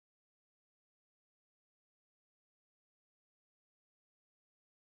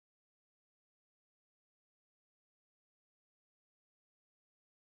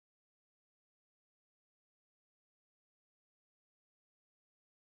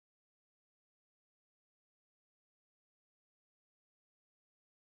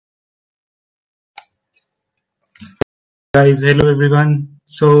Guys, hello everyone.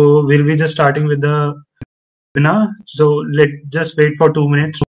 So we'll be just starting with the webinar. So let just wait for 2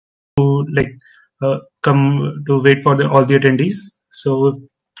 minutes to come to wait for the all the attendees. So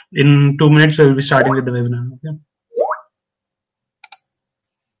in 2 minutes we'll be starting with the webinar. Okay.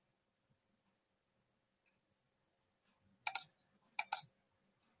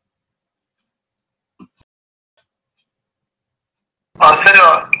 Sir,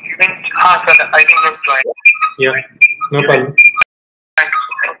 even sir, I think let's join. Yeah, no problem. Thank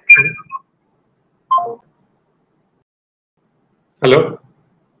you. Hello.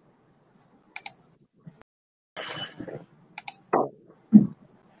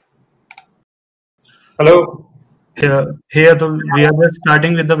 Hello. Here we are just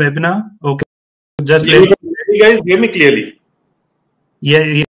starting with the webinar. Okay. Just You guys hear me clearly? yeah,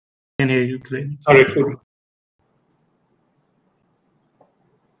 I can hear you clearly. All right, good.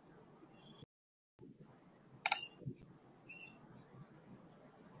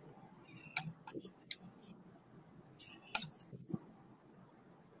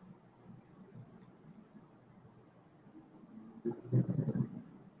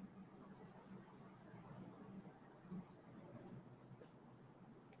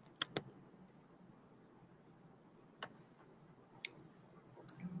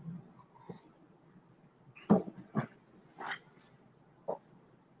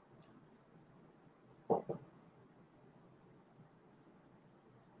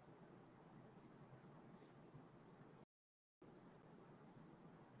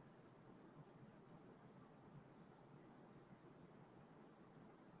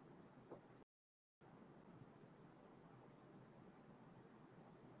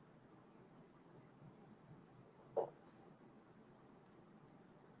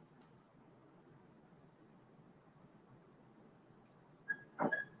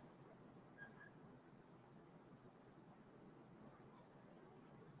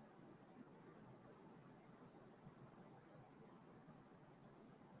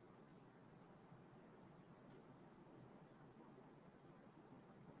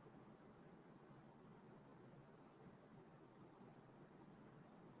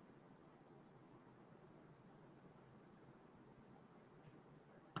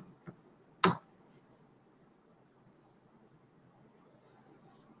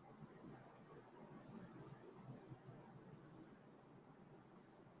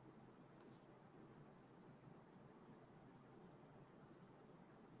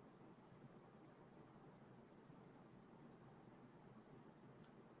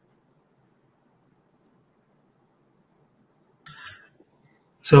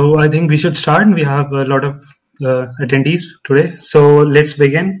 So I think we should start. We have a lot of attendees today. So let's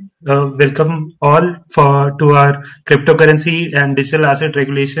begin. Welcome all to our cryptocurrency and digital asset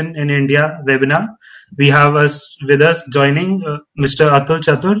regulation in India webinar. We have with us joining Mr. Atul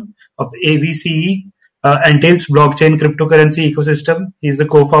Chatur of ABCE, entails blockchain cryptocurrency ecosystem. He's the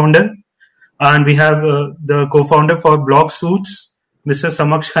co-founder, and we have the co-founder for BlockSuits, Mr.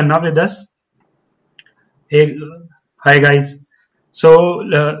 Samaksh Khanna, with us. Hey, hi guys. So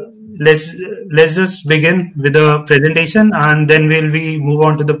let's just begin with the presentation, and then we move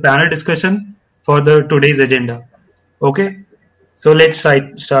on to the panel discussion for the today's agenda. Okay. So let's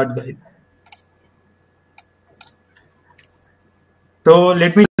start, guys. So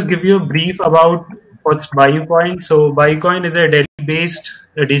let me just give you a brief about what's BuyuCoin. So BuyuCoin is a Delhi-based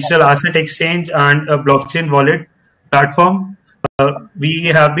digital asset exchange and a blockchain wallet platform. We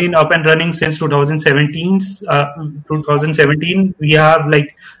have been up and running since 2017. 2017, we have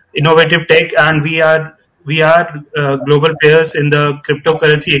like innovative tech, and we are global players in the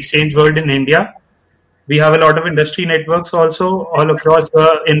cryptocurrency exchange world in India. We have a lot of industry networks also all across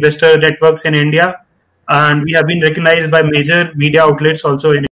the investor networks in India, and we have been recognized by major media outlets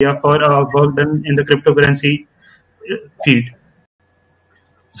also in India for our work done in the cryptocurrency field.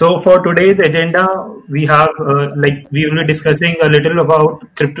 So for today's agenda, we have we will be discussing a little about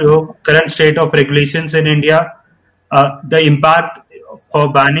current state of regulations in India, the impact for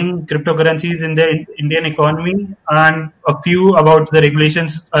banning cryptocurrencies in the Indian economy, and a few about the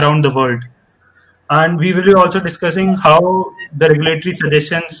regulations around the world. And we will be also discussing how the regulatory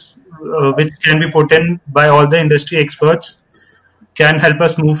suggestions which can be put in by all the industry experts can help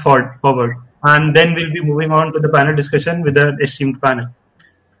us move forward. And then we'll be moving on to the panel discussion with the esteemed panel.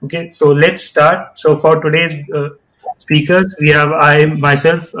 Okay, so let's start. So for today's speakers, we have I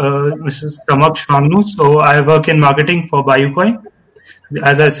myself, Mrs. Samaksh Khanna. So I work in marketing for BuyuCoin.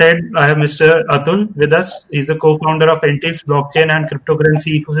 As I said, I have Mr. Atul with us. He's the co-founder of Entails blockchain and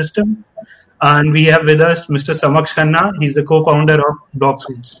cryptocurrency ecosystem. And we have with us Mr. Samaksh Khanna. He's the co-founder of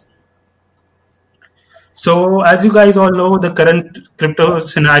BlockSuits. So, as you guys all know, the current crypto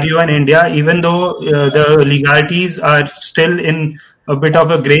scenario in India, even though the legalities are still in a bit of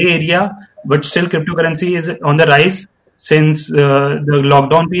a gray area, but still cryptocurrency is on the rise since the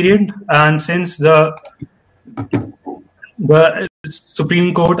lockdown period, and since the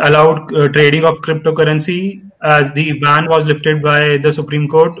Supreme Court allowed trading of cryptocurrency as the ban was lifted by the Supreme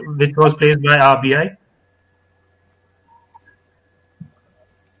Court, which was placed by RBI.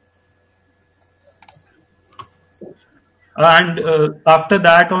 And after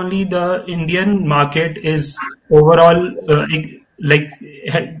that only the Indian market is overall like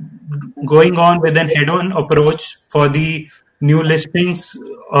he- going on with an head-on approach for the new listings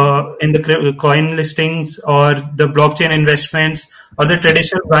in the coin listings or the blockchain investments, or the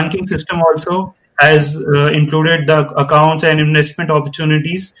traditional banking system also has included the accounts and investment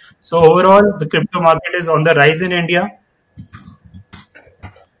opportunities. So overall the crypto market is on the rise in India.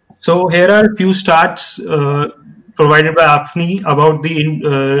 So here are a few stats provided by AFNI about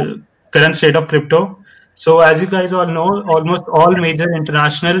the current state of crypto. So as you guys all know, almost all major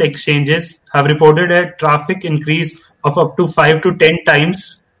international exchanges have reported a traffic increase of up to 5 to 10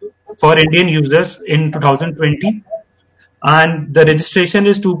 times for Indian users in 2020. And the registration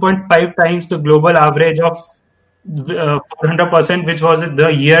is 2.5 times the global average of 400%, which was the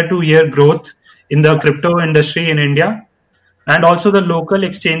year-to-year growth in the crypto industry in India. And also the local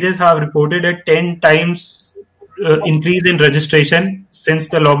exchanges have reported a 10 times increase in registration since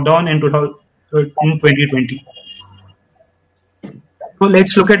the lockdown in 2020. So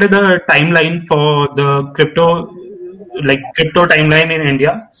let's look at the timeline for the crypto timeline in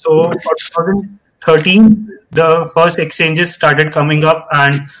India. So for 2013, the first exchanges started coming up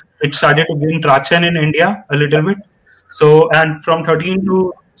and it started to gain traction in India a little bit. So, and from 13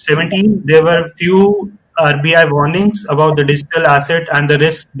 to 17, there were few RBI warnings about the digital asset and the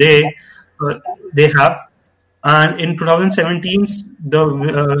risk they have. And in 2017,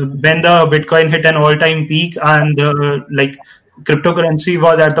 when the Bitcoin hit an all-time peak and cryptocurrency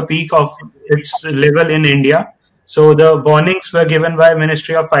was at the peak of its level in India, so the warnings were given by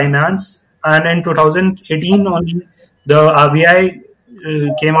Ministry of Finance. And in 2018 only, the RBI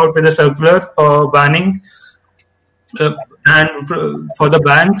came out with a circular for banning uh, for the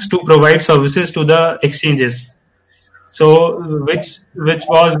banks to provide services to the exchanges. So, which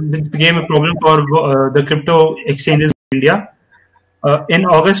became a problem for the crypto exchanges in India. In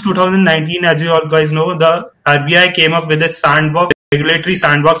August 2019, as you all guys know, the RBI came up with a regulatory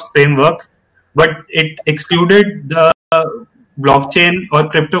sandbox framework, but it excluded the blockchain or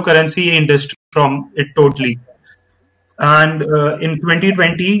cryptocurrency industry from it totally. And in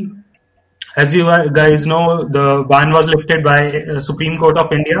 2020, as you guys know, the ban was lifted by Supreme Court of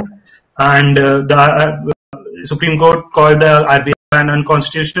India, and the Supreme Court called the RBI ban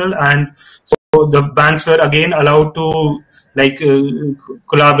unconstitutional, and so the banks were again allowed to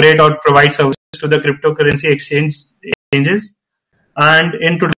collaborate or provide services to the cryptocurrency exchanges. And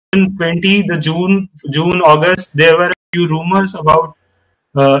in 2020, the August, there were a few rumors about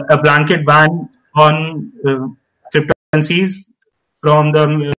a blanket ban on cryptocurrencies from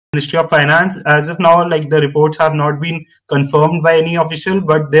the Ministry of Finance. As of now, like the reports have not been confirmed by any official,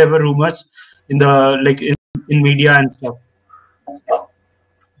 but there were rumors in the in media and stuff.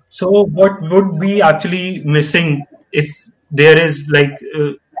 So, what would be actually missing if there is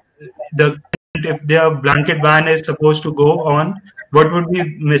the if their blanket ban is supposed to go on? What would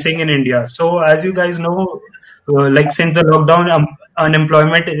be missing in India? So, as you guys know, since the lockdown,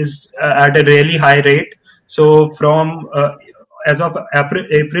 unemployment is at a really high rate. So, from as of April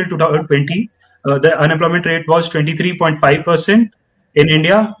 2020, the unemployment rate was 23.5% in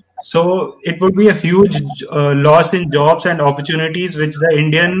India. So it would be a huge loss in jobs and opportunities which the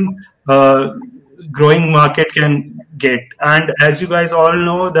Indian growing market can get. And as you guys all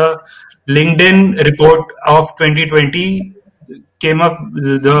know, the LinkedIn report of 2020 came up,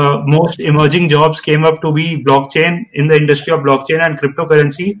 the most emerging jobs came up to be blockchain, in the industry of blockchain and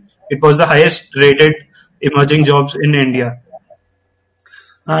cryptocurrency. It was the highest rated emerging jobs in India.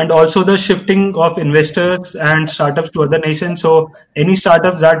 And also the shifting of investors and startups to other nations. So any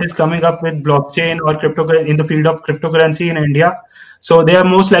startups that is coming up with blockchain or crypto in the field of cryptocurrency in India, so they are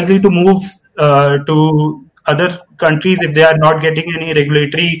most likely to move to other countries if they are not getting any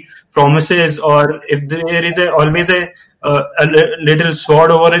regulatory promises, or if there is always a little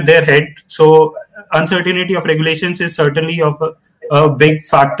sword over their head. So uncertainty of regulations is certainly of a big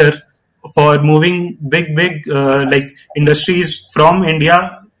factor for moving big industries from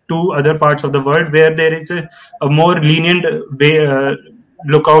India to other parts of the world where there is a more lenient way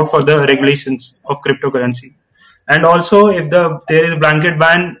look out for the regulations of cryptocurrency. And also, if there is a blanket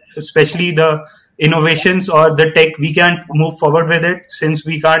ban, especially the innovations or the tech, we can't move forward with it since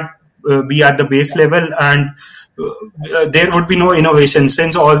we can't be at the base level, and there would be no innovation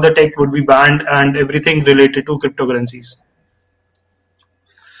since all the tech would be banned and everything related to cryptocurrencies.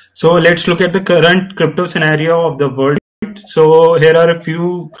 So let's look at the current crypto scenario of the world. So here are a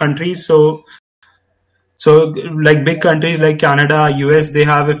few countries. So like big countries like Canada, US, they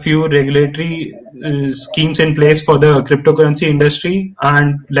have a few regulatory schemes in place for the cryptocurrency industry,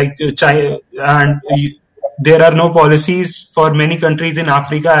 and like China, and there are no policies for many countries in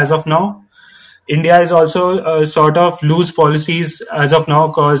Africa as of now. India is also sort of loose policies as of now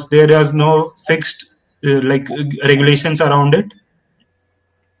because there is no fixed regulations around it.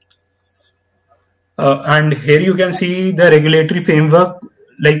 And here you can see the regulatory framework,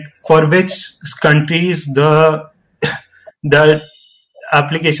 like for which countries the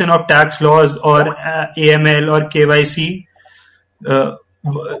application of tax laws or AML or KYC,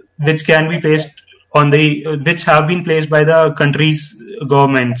 which can be placed on which have been placed by the country's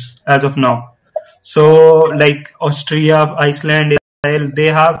governments as of now. So like Austria, Iceland, Israel, they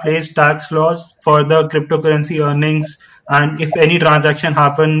have placed tax laws for the cryptocurrency earnings, and if any transaction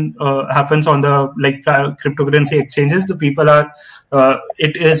happens on the cryptocurrency exchanges, the people are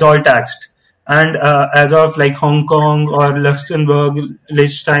it is all taxed. And as of like Hong Kong or Luxembourg,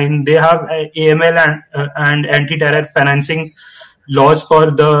 Liechtenstein, they have AML and anti-terror financing laws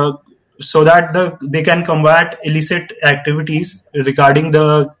so that they can combat illicit activities regarding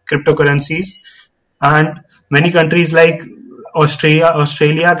the cryptocurrencies. And many countries like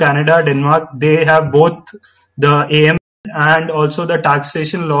Australia, Canada, Denmark, they have both the AML and also the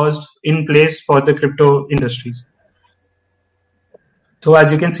taxation laws in place for the crypto industries. So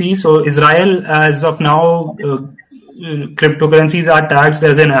as you can see, so Israel, as of now, cryptocurrencies are taxed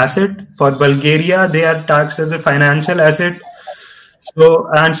as an asset. For Bulgaria, they are taxed as a financial asset. So,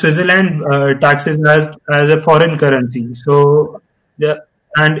 and Switzerland taxes as a foreign currency. So,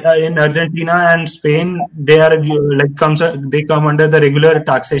 in Argentina and Spain, they are they come under the regular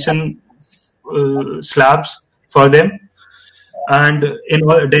taxation slabs for them. And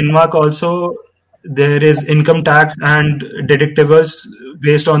in Denmark also, there is income tax and deductibles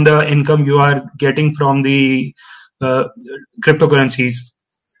based on the income you are getting from the cryptocurrencies.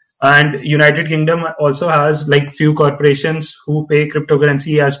 And United Kingdom also has like few corporations who pay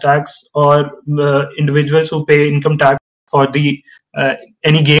cryptocurrency as tax, or individuals who pay income tax for the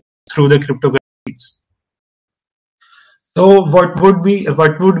any gain through the cryptocurrencies. So what would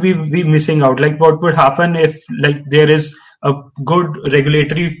we be missing out? Like what would happen if like there is a good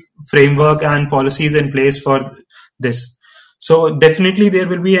regulatory framework and policies in place for this? So definitely there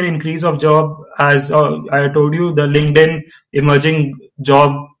will be an increase of job, as I told you, the LinkedIn emerging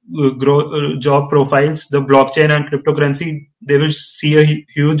job job profiles, the blockchain and cryptocurrency, they will see a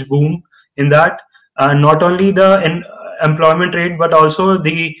huge boom in that. And not only the employment rate, but also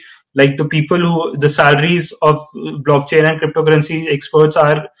the people who the salaries of blockchain and cryptocurrency experts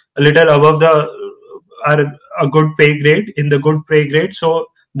are a little above are a good pay grade, in the good pay grade. So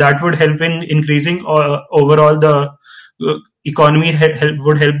that would help in increasing overall the economy,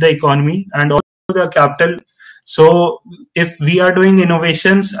 would help the economy and also the capital. So if we are doing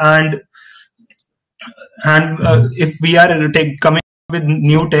innovations and if we are coming with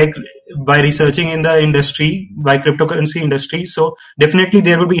new tech by researching in the industry, by cryptocurrency industry, so definitely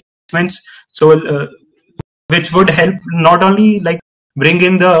there will be investments, so which would help not only like bring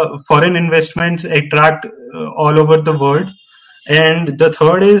in the foreign investments, attract all over the world. And the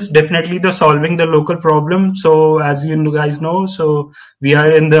third is definitely the solving the local problem. So as you guys know, so we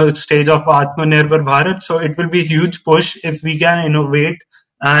are in the stage of Atmanirbhar Bharat. So it will be a huge push if we can innovate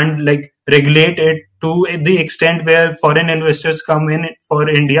and like regulate it to the extent where foreign investors come in for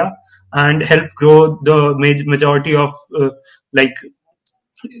India and help grow the majority of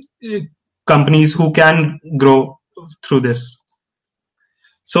companies who can grow through this.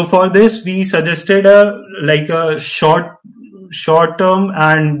 So for this, we suggested a short-term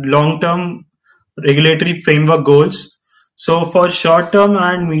and long-term regulatory framework goals. So for short-term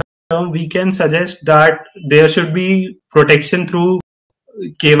and medium-term, we can suggest that there should be protection through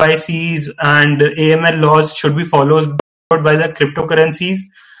KYCs and AML laws should be followed by the cryptocurrencies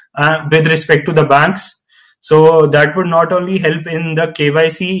with respect to the banks. So that would not only help in the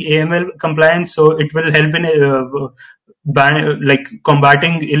KYC AML compliance, so it will help in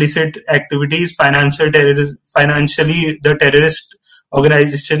combating illicit activities, financially the terrorist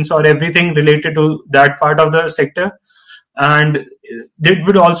organizations or everything related to that part of the sector. And it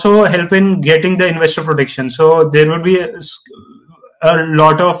would also help in getting the investor protection. So there would be a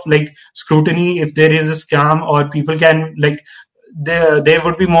lot of like scrutiny if there is a scam, or people can they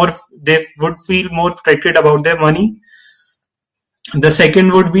would feel more protected about their money. The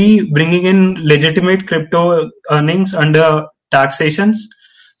second would be bringing in legitimate crypto earnings under taxations.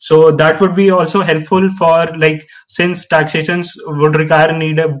 So that would be also helpful for, like, since taxations would require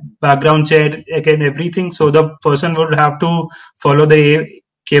need a background check and everything. So the person would have to follow the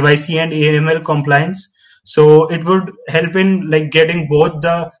KYC and AML compliance. So it would help in, like, getting both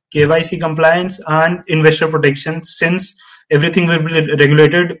the KYC compliance and investor protection, since everything will be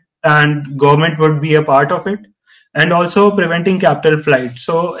regulated and government would be a part of it, and also preventing capital flight.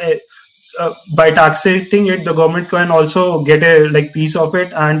 So by taxating it, the government can also get a, like, piece of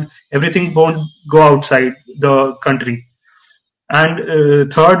it, and everything won't go outside the country.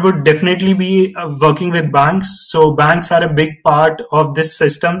 And third would definitely be working with banks. So banks are a big part of this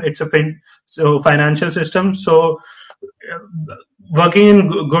system. It's a financial system. So working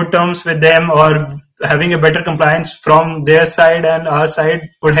in good terms with them, or having a better compliance from their side and our side,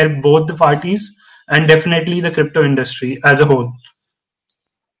 would help both the parties, and definitely the crypto industry as a whole.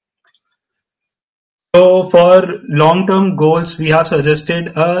 So for long-term goals, we have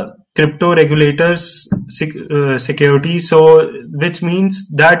suggested a crypto regulators security. So which means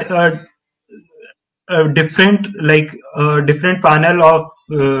that a different, like a different panel of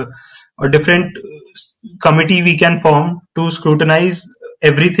or different committee we can form to scrutinize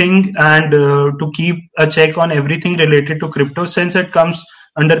everything, and to keep a check on everything related to crypto, since it comes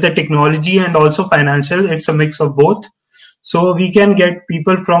under the technology and also financial. It's a mix of both. So we can get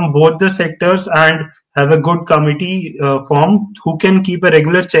people from both the sectors and have a good committee formed, who can keep a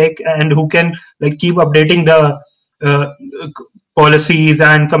regular check, and who can, like, keep updating the uh, policies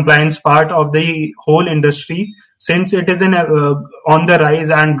and compliance part of the whole industry, since it is an on the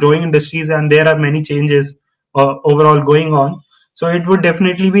rise and growing industries, and there are many changes overall going on. So it would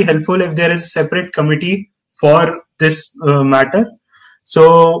definitely be helpful if there is a separate committee for this matter.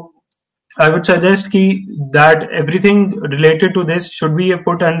 So I would suggest that everything related to this should be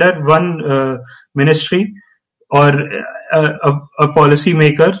put under one ministry, or a policy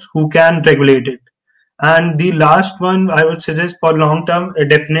maker who can regulate it. And the last one I would suggest for long term,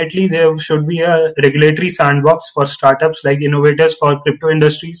 definitely there should be a regulatory sandbox for startups, like innovators for crypto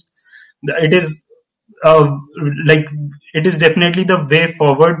industries. It is uh, like it is definitely the way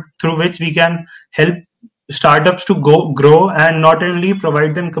forward through which we can help startups to grow, and not only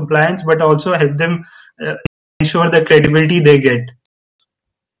provide them compliance, but also help them uh, ensure the credibility they get.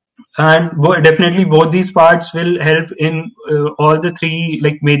 And definitely both these parts will help in all the three,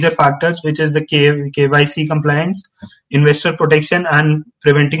 like, major factors, which is the KYC compliance, investor protection, and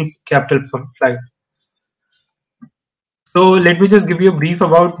preventing capital flight. So let me just give you a brief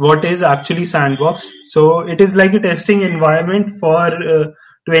about what is actually sandbox. So it is like a testing environment for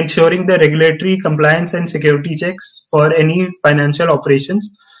to ensuring the regulatory compliance and security checks for any financial operations.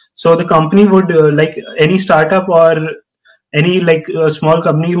 So the company would, like any startup or any, like, small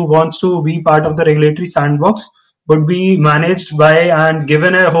company who wants to be part of the regulatory sandbox, would be managed by and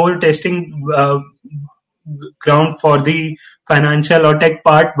given a whole testing ground for the financial or tech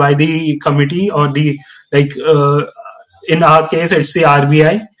part by the committee, or the, like, in our case it's the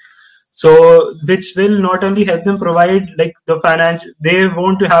RBI. So which will not only help them provide, like, the finance, they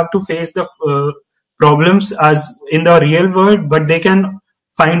won't have to face the problems as in the real world, but they can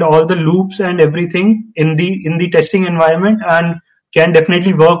find all the loops and everything in the testing environment, and can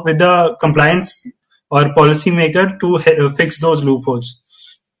definitely work with the compliance or policymaker to fix those loopholes.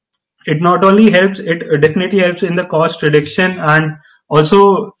 It not only helps, it definitely helps in the cost reduction, and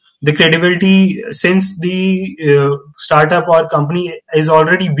also the credibility, since the startup or company is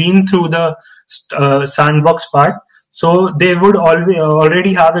already been through the sandbox part. So they would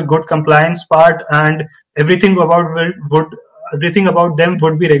already have a good compliance part, and everything about would everything about them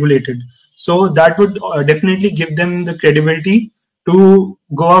would be regulated. So that would definitely give them the credibility to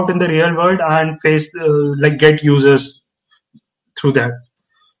go out in the real world and face, like, get users through that.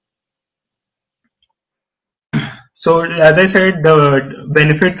 So as I said, the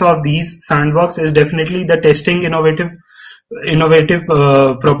benefits of these sandbox is definitely the testing innovative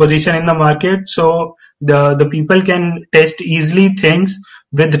proposition in the market. So the people can test easily things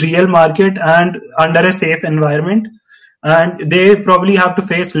with real market and under a safe environment, and they probably have to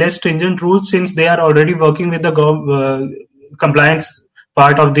face less stringent rules, since they are already working with the compliance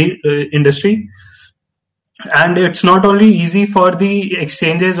part of the industry. And it's not only easy for the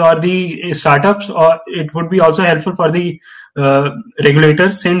exchanges or the startups, or it would be also helpful for the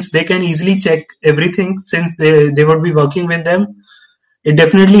regulators, since they can easily check everything, since they would be working with them. It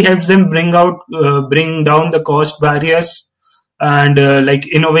definitely helps them bring down the cost barriers, and like,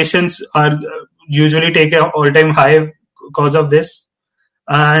 innovations are usually take a all-time high cause of this.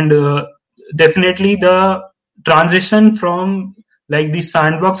 And definitely the transition from like the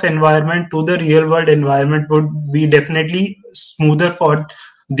sandbox environment to the real world environment would be definitely smoother for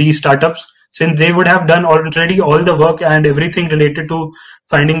these startups, since they would have done already all the work and everything related to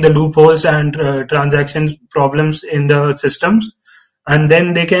finding the loopholes and transaction problems in the systems, and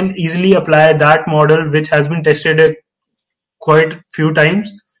then they can easily apply that model which has been tested quite few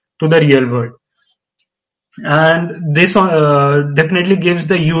times to the real world. And this definitely gives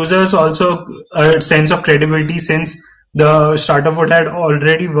the users also a sense of credibility, since the startup would had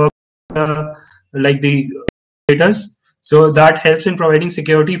already worked like the creators. So that helps in providing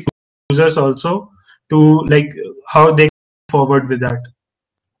security for users also, to like how they forward with that.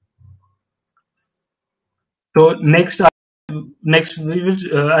 So next we will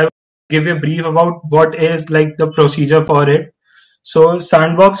I will give you a brief about what is like the procedure for it. So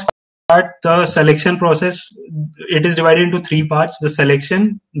sandbox part, the selection process, it is divided into three parts: the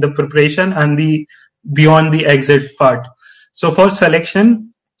selection, the preparation, and the beyond the exit part. So for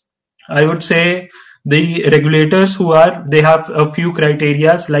selection, I would say the regulators they have a few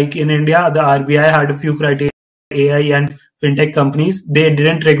criterias. Like in India, the RBI had a few criteria. AI and fintech companies, they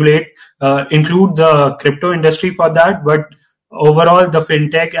didn't include the crypto industry for that, but overall the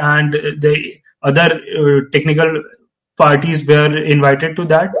fintech and the other technical parties were invited to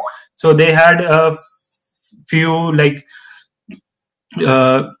that. So they had a few like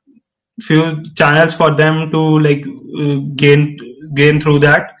uh, few channels for them to like gain through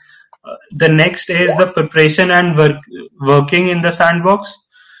that. The next is the preparation and working in the sandbox.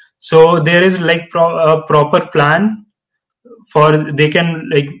 So there is like a proper plan for, they can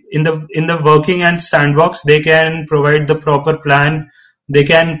like in the working and sandbox, they can provide the proper plan. They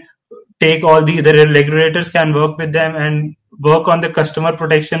can take all the regulators can work with them and work on the customer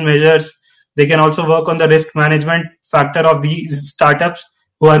protection measures. They can also work on the risk management factor of these startups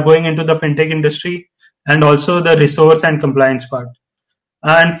who are going into the fintech industry, and also the resource and compliance part.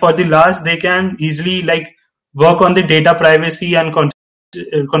 And for the last, they can easily like work on the data privacy and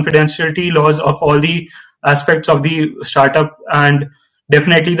confidentiality laws of all the aspects of the startup, and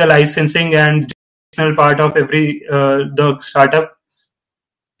definitely the licensing and part of every the startup.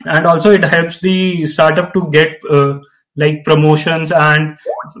 And also it helps the startup to get like promotions and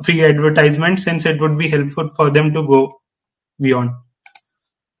free advertisement, since it would be helpful for them to go beyond.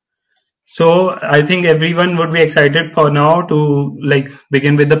 So I think everyone would be excited for now to like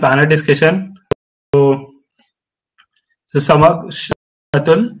begin with the panel discussion. So Samak,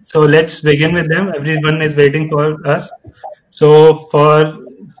 Atul, so let's begin with them. Everyone is waiting for us. So for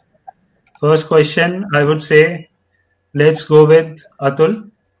first question, I would say let's go with Atul.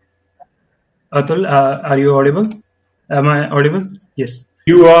 Atul, are you audible? Am I audible? Yes.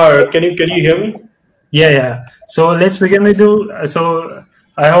 You are. Can you hear me? Yeah. So let's begin with you. So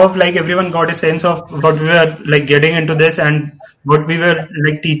I hope like everyone got a sense of what we were like getting into this, and what we were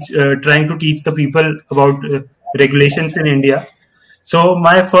like trying to teach the people about regulations in India. So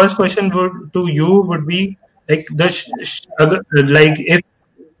my first question to you would be like like if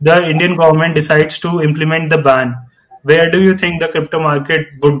the Indian government decides to implement the ban, where do you think the crypto market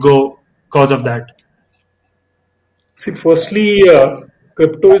would go cause of that? See, firstly,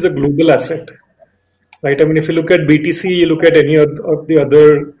 crypto is a global asset, right? I mean, if you look at BTC, you look at any of the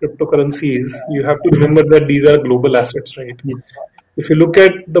other cryptocurrencies, you have to remember that these are global assets, right? Yeah. If you look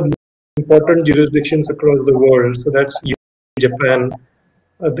at the important jurisdictions across the world, so that's Japan,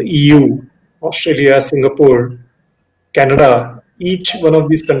 the EU, Australia, Singapore, Canada, each one of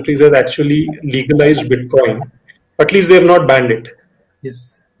these countries has actually legalized Bitcoin. At least they have not banned it.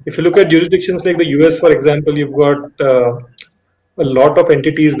 Yes. If you look at jurisdictions like the US, for example, you've got a lot of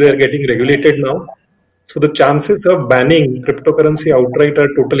entities there getting regulated now. So the chances of banning cryptocurrency outright are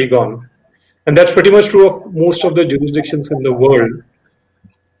totally gone. And that's pretty much true of most of the jurisdictions in the world.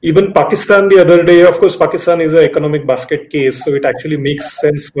 Even Pakistan the other day, of course, Pakistan is an economic basket case, so it actually makes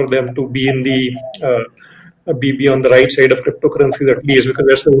sense for them to be in the be on the right side of cryptocurrencies at least, because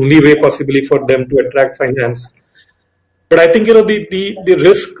that's the only way possibly for them to attract finance. But I think the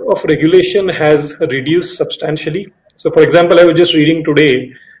risk of regulation has reduced substantially. So, for example, I was just reading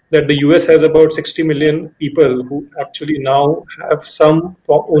today that the US has about 60 million people who actually now have some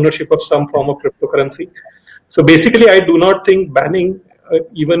ownership of some form of cryptocurrency. So basically, I do not think banning,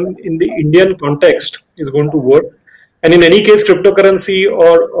 even in the Indian context, is going to work. And in any case, cryptocurrency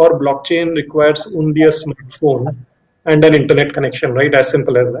or blockchain requires only a smartphone and an internet connection, right? As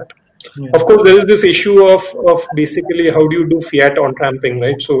simple as that. Yeah. Of course, there is this issue of basically how do you do fiat on tramping,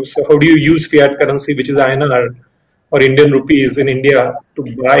 right? So how do you use fiat currency, which is INR or Indian rupees in India, to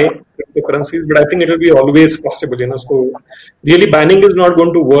buy cryptocurrencies, but I think it will be always possible. So really banning is not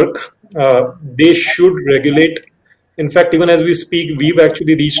going to work. They should regulate. In fact, even as we speak, we've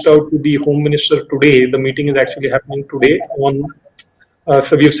actually reached out to the Home Minister today. The meeting is actually happening today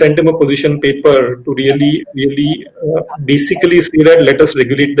so we've sent him a position paper to really basically say that let us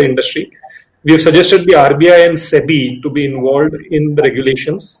regulate the industry. We have suggested the RBI and SEBI to be involved in the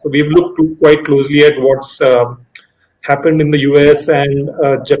regulations. So we've looked quite closely at what's happened in the US and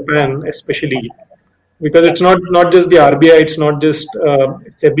Japan, especially because it's not just the RBI, it's not just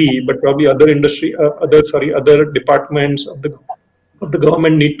SEBI, but probably other departments of the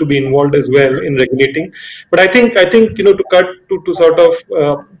government need to be involved as well in regulating. But I think to sort of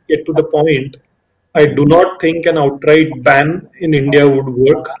get to the point, I do not think an outright ban in India would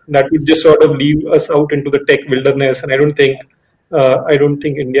work. That would just sort of leave us out into the tech wilderness, and I don't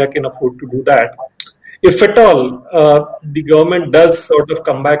think India can afford to do that. If at all, the government does sort of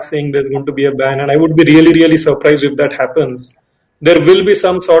come back saying there's going to be a ban, and I would be really surprised if that happens. There will be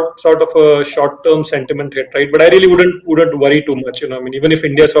some sort of a short-term sentiment hit, right? But I really wouldn't worry too much. I mean, even if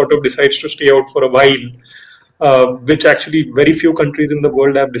India sort of decides to stay out for a while, which actually very few countries in the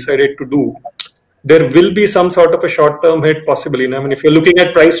world have decided to do, there will be some sort of a short-term hit possibly. I mean, if you're looking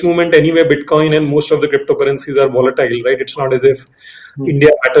at price movement anyway, Bitcoin and most of the cryptocurrencies are volatile, right? It's not as if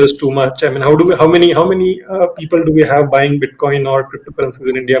India matters too much. I mean, how many people do we have buying Bitcoin or cryptocurrencies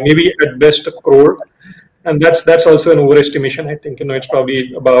in India? Maybe at best a crore, and that's also an overestimation. I think it's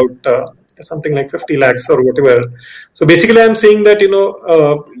probably about something like 50 lakhs or whatever. So basically, I'm saying that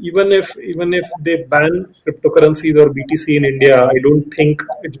even if they ban cryptocurrencies or BTC in India, I don't think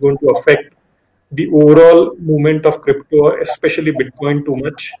it's going to affect the overall movement of crypto, especially Bitcoin, too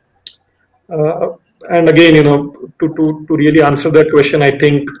much. And again, to really answer that question, I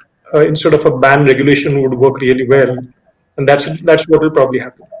think instead of a ban, regulation would work really well, and that's what will probably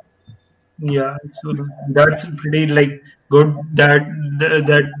happen. Yeah, so that's pretty like good that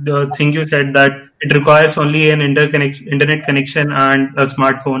the thing you said that it requires only an internet connection and a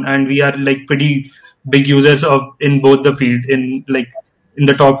smartphone, and we are like pretty big users of in both the field in like in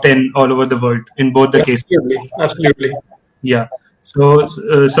the top 10 all over the world in both the Yeah, cases. absolutely. Yeah. So,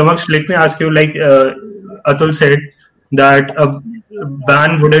 Samaksh, let me ask you, like Atul said, that a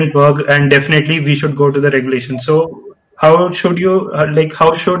ban wouldn't work, and definitely we should go to the regulation. So, how should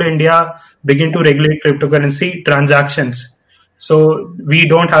India begin to regulate cryptocurrency transactions? So we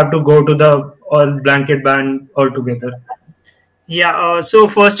don't have to go to the all blanket ban altogether. Yeah. So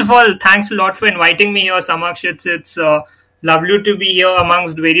first of all, thanks a lot for inviting me here, Samaksh. It's lovely to be here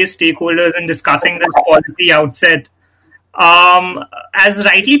amongst various stakeholders and discussing this policy outset. As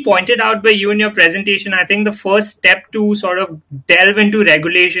rightly pointed out by you in your presentation, I think the first step to sort of delve into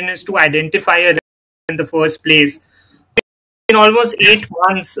regulation is to identify a in the first place. In almost 8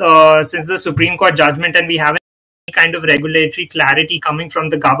 months since the Supreme Court judgment, and we haven't any kind of regulatory clarity coming from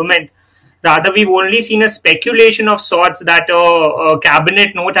the government. Rather, we've only seen a speculation of sorts that a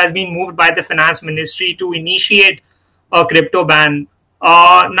cabinet note has been moved by the finance ministry to initiate a crypto ban.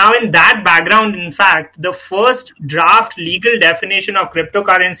 Now, in that background, in fact, the first draft legal definition of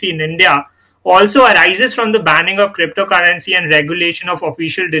cryptocurrency in India also arises from the banning of cryptocurrency and regulation of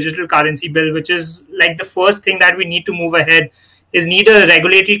official digital currency bill, which is like the first thing that we need to move ahead is need a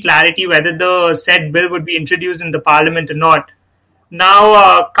regulatory clarity whether the said bill would be introduced in the parliament or not.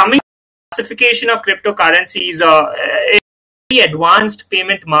 Now, coming to the classification of cryptocurrencies, it's a very advanced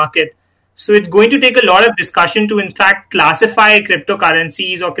payment market. So it's going to take a lot of discussion to, in fact, classify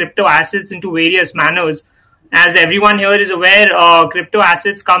cryptocurrencies or crypto assets into various manners. As everyone here is aware, crypto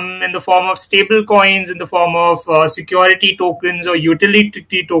assets come in the form of stable coins, in the form of security tokens or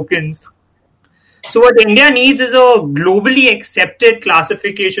utility tokens. So what India needs is a globally accepted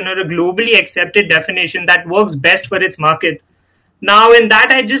classification or a globally accepted definition that works best for its market. Now, in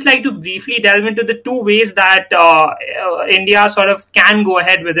that, I'd just like to briefly delve into the two ways that India sort of can go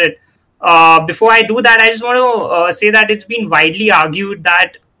ahead with it. Before I do that, I just want to say that it's been widely argued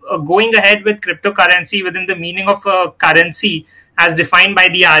that going ahead with cryptocurrency within the meaning of a currency as defined by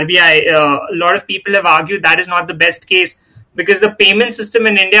the RBI, a lot of people have argued that is not the best case because the payment system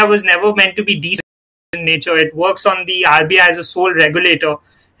in India was never meant to be decentralized in nature. It works on the RBI as a sole regulator,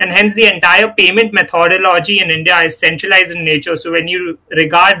 and hence the entire payment methodology in India is centralized in nature. So when you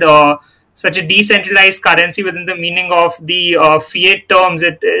regard such a decentralized currency within the meaning of the fiat terms,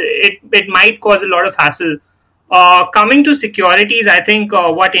 it might cause a lot of hassle. Coming to securities, I think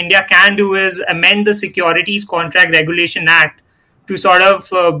what India can do is amend the Securities Contract Regulation Act to sort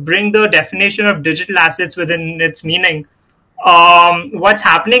of bring the definition of digital assets within its meaning. What's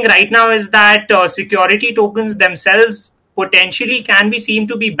happening right now is that security tokens themselves potentially can be seen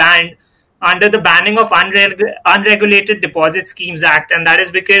to be banned under the Banning of Unregulated Deposit Schemes Act, and that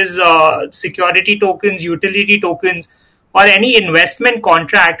is because security tokens, utility tokens, or any investment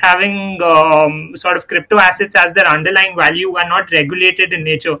contract having sort of crypto assets as their underlying value are not regulated in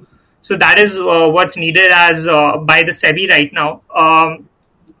nature. So that is what's needed as by the SEBI right now.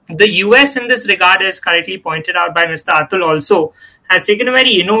 The US in this regard, as correctly pointed out by Mr. Atul also, has taken a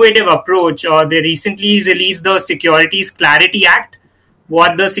very innovative approach. They recently released the Securities Clarity Act.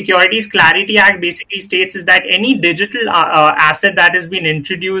 What the Securities Clarity Act basically states is that any digital asset that has been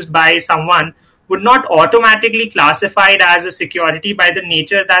introduced by someone would not automatically classified as a security by the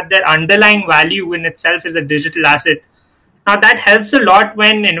nature that their underlying value in itself is a digital asset. Now, that helps a lot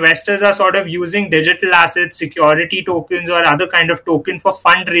when investors are sort of using digital assets, security tokens, or other kind of token for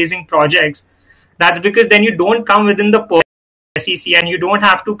fundraising projects. That's because then you don't come within the SEC and you don't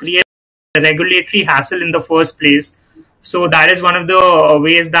have to create a regulatory hassle in the first place. So that is one of the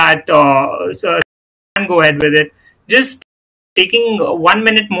ways that can go ahead with it. Just taking 1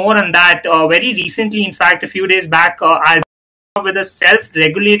 minute more on that, very recently, in fact, a few days back, I with a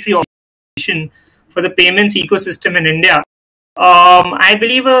self-regulatory organization for the payments ecosystem in India. I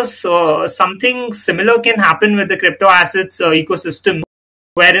believe something similar can happen with the crypto assets ecosystem,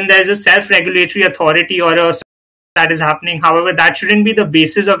 wherein there is a self-regulatory authority or a that is happening. However, that shouldn't be the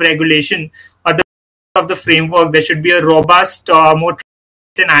basis of regulation or of the framework. There should be a robust, more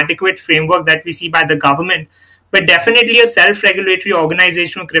and adequate framework that we see by the government. But definitely a self-regulatory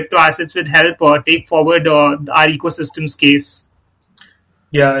organization of crypto assets would help take forward our ecosystem's case.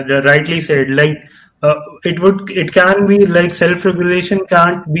 Yeah, rightly said. Like it can be like self-regulation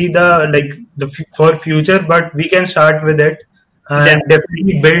can't be for future, but we can start with it and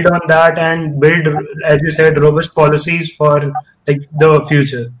definitely build on that and build, as you said, robust policies for like the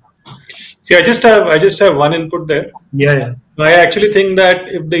future. See, I just have one input there. Yeah. I actually think that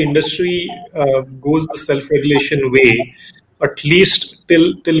if the industry goes the self-regulation way, at least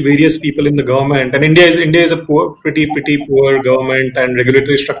till various people in the government, and India is a pretty poor government and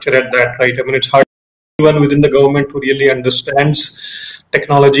regulatory structure at that, right? I mean, it's hard anyone within the government who really understands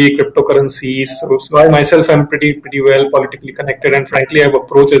technology, cryptocurrencies. So I myself am pretty well politically connected, and frankly, I've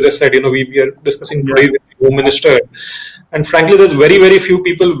approached, as I said, we are discussing today with the Home Minister, and frankly, there's very few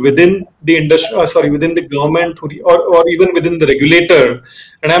people within the industry, within the government, or even within the regulator.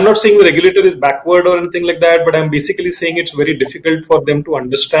 And I'm not saying the regulator is backward or anything like that, but I'm basically saying it's very difficult for them to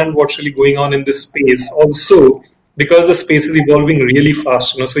understand what's really going on in this space. Also, because the space is evolving really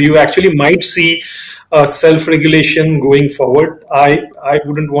fast, so you actually might see self-regulation going forward. I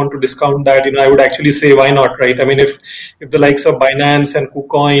wouldn't want to discount that. I would actually say, why not, right? I mean, if the likes of Binance and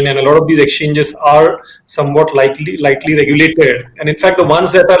KuCoin and a lot of these exchanges are somewhat lightly regulated, and in fact, the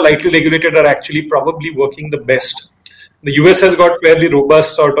ones that are lightly regulated are actually probably working the best. The US has got fairly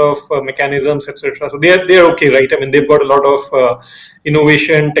robust sort of mechanisms, etc. So they're okay, right? I mean, they've got a lot of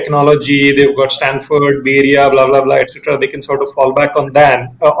innovation, technology. They've got Stanford, Bay Area, blah blah blah, etc. They can sort of fall back on that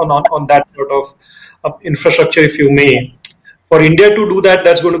on that sort of infrastructure, if you may. For India to do that,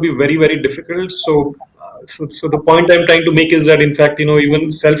 that's going to be very difficult. So the point I'm trying to make is that, in fact,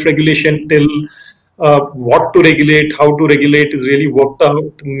 even self-regulation till what to regulate, how to regulate is really worked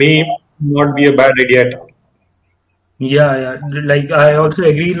out may not be a bad idea at all. Yeah. Like I also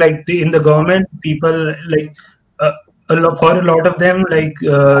agree. Like in the government, people like for a lot of them, like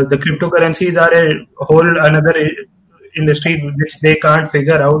the cryptocurrencies are a whole another industry which they can't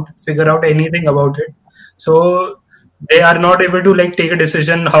figure out anything about it. So they are not able to like take a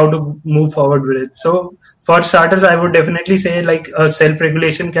decision how to move forward with it. So for starters, I would definitely say like a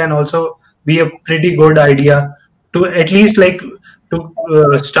self-regulation can also be a pretty good idea to at least like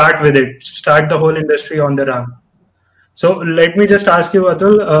to start with it, start the whole industry on the ramp. So let me just ask you,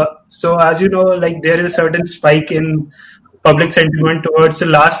 Atul. So as you know, like there is a certain spike in public sentiment towards the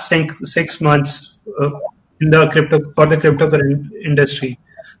last 6 months in the cryptocurrency industry.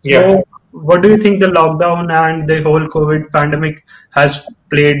 So what do you think the lockdown and the whole COVID pandemic has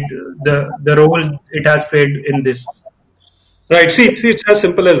played the role it has played in this? Right. See, it's as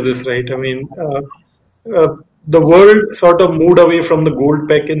simple as this, right? I mean, the world sort of moved away from the gold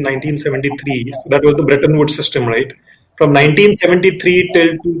peg in 1973. So that was the Bretton Woods system, right? From 1973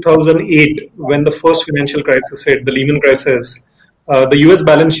 till 2008, when the first financial crisis hit, the Lehman crisis, the US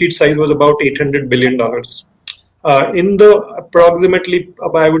balance sheet size was about $800 billion. In the approximately,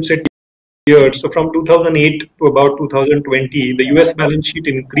 I would say, years, so from 2008 to about 2020, the US balance sheet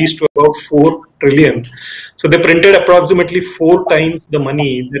increased to about 4 trillion. So they printed approximately 4 times the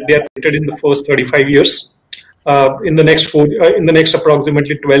money that they had printed in the first 35 years. in the next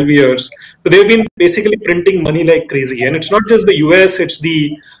approximately 12 years. So they've been basically printing money like crazy, and it's not just the US; it's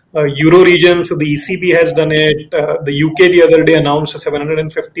the Euro region. So the ECB has done it. The UK the other day announced a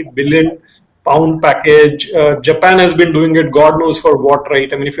 750 billion pound package. Japan has been doing it, God knows for what,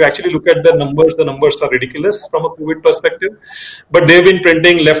 right? I mean, if you actually look at the numbers are ridiculous from a COVID perspective. But they've been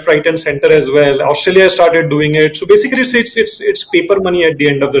printing left, right, and center as well. Australia started doing it. So basically, it's paper money at the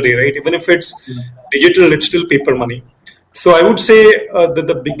end of the day, right? Even if it's digital, it's still paper money. So I would say that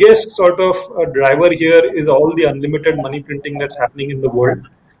the biggest sort of driver here is all the unlimited money printing that's happening in the world.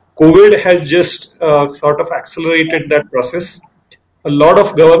 COVID has just sort of accelerated that process. A lot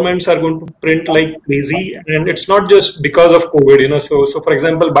of governments are going to print like crazy, and it's not just because of COVID. So for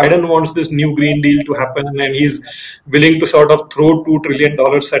example, Biden wants this new Green Deal to happen, and he's willing to sort of throw $2 trillion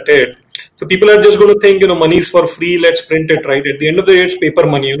at it. So people are just going to think, money is for free, let's print it, right? At the end of the day, it's paper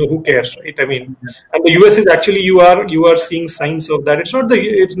money, who cares, right? I mean, and the US is actually, you are seeing signs of that. It's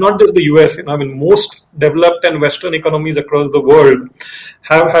not just the US. I mean, most developed and Western economies across the world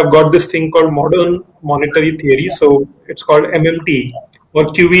have got this thing called modern monetary theory. So it's called MMT or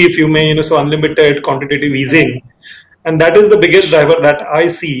QE, if you may, so unlimited quantitative easing. And that is the biggest driver that I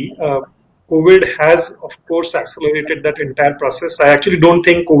see. COVID has, of course, accelerated that entire process. I actually don't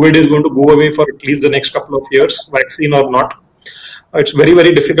think COVID is going to go away for at least the next couple of years, vaccine or not. It's very,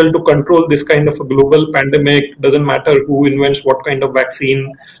 very difficult to control this kind of a global pandemic. Doesn't matter who invents what kind of vaccine.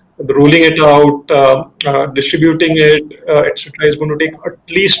 Rolling it out, distributing it, etc., is going to take at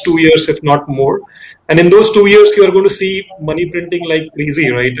least 2 years, if not more. And in those 2 years, you are going to see money printing like crazy,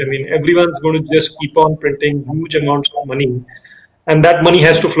 right? I mean, everyone's going to just keep on printing huge amounts of money, and that money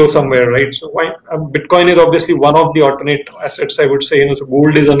has to flow somewhere, right? So, Bitcoin is obviously one of the alternate assets, I would say. So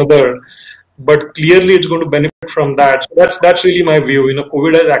gold is another, but clearly it's going to benefit from that. So that's really my view.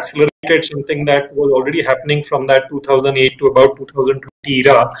 COVID has accelerated something that was already happening from that 2008 to about 2020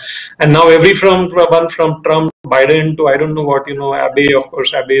 era, and now one from Trump, Biden to I don't know what, Abe. Of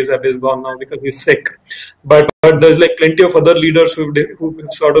course, Abe is gone now because he's sick. But there's like plenty of other leaders who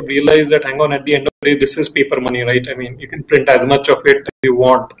sort of realized that, hang on, at the end of the day, this is paper money, right? I mean, you can print as much of it as you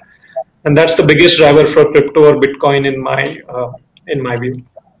want, and that's the biggest driver for crypto or Bitcoin in my view.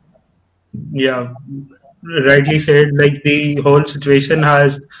 Yeah, rightly said. Like the whole situation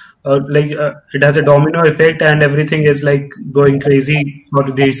has, it has a domino effect, and everything is like going crazy for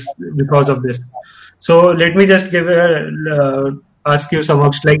this because of this. So let me just ask you some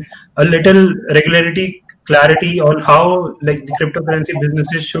of like a little regularity clarity on how like the cryptocurrency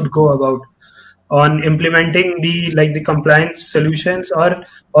businesses should go about on implementing the compliance solutions,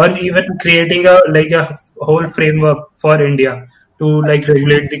 or even creating a whole framework for India to like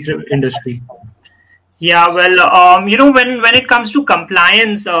regulate the industry. Yeah, well, when it comes to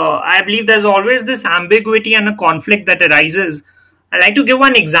compliance, I believe there's always this ambiguity and a conflict that arises. I'd like to give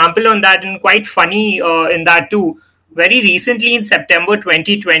one example on that, and quite funny in that too. Very recently, in September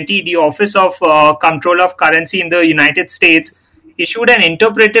 2020, the Office of Control of Currency in the United States issued an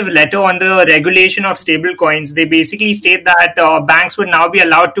interpretive letter on the regulation of stable coins. They basically state that banks would now be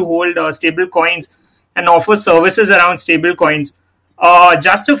allowed to hold stable coins and offer services around stable coins.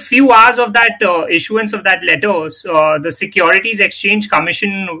 Just a few hours of that issuance of that letter, the Securities Exchange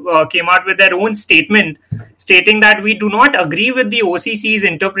Commission came out with their own statement stating that we do not agree with the OCC's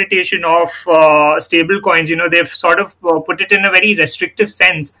interpretation of stable coins. They've sort of put it in a very restrictive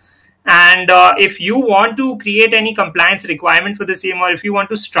sense. And if you want to create any compliance requirement for the same, or if you want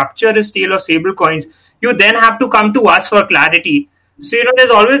to structure a sale of stable coins, you then have to come to us for clarity. So, there's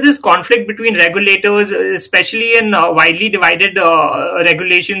always this conflict between regulators, especially in widely divided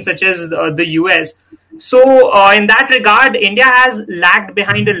regulations such as the US. So, in that regard, India has lagged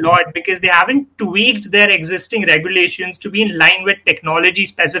behind a lot because they haven't tweaked their existing regulations to be in line with technology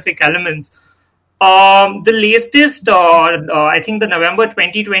specific elements. The latest, I think the November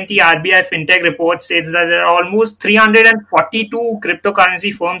 2020 RBI FinTech report states that there are almost 342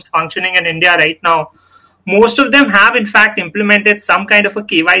 cryptocurrency firms functioning in India right now. Most of them have, in fact, implemented some kind of a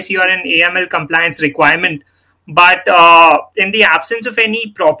KYC or an AML compliance requirement. But in the absence of any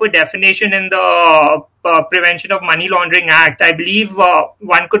proper definition in the Prevention of Money Laundering Act, I believe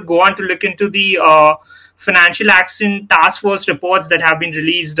one could go on to look into the Financial Action Task Force reports that have been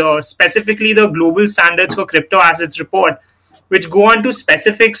released, specifically the Global Standards for Crypto Assets report, which go on to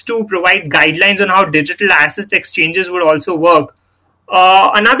specifics to provide guidelines on how digital assets exchanges would also work.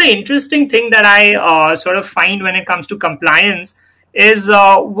 Another interesting thing that I sort of find when it comes to compliance is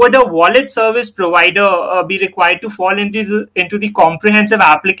would a wallet service provider be required to fall into the comprehensive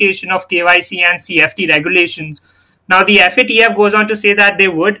application of KYC and CFT regulations? Now, the FATF goes on to say that they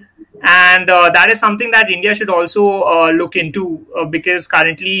would, And that is something that India should also look into, because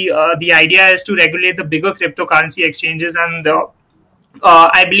currently the idea is to regulate the bigger cryptocurrency exchanges, and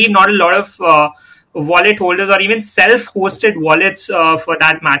I believe not a lot of wallet holders or even self-hosted wallets, for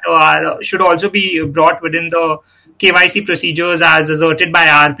that matter, should also be brought within the KYC procedures as asserted by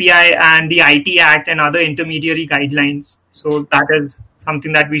RPI and the IT Act and other intermediary guidelines. So that is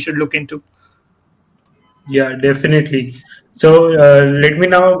something that we should look into. Yeah, definitely. So let me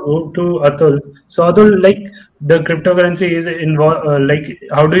now move to Atul. So Atul, like the cryptocurrency is involved. Like,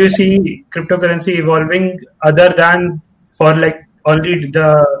 how do you see cryptocurrency evolving other than for like only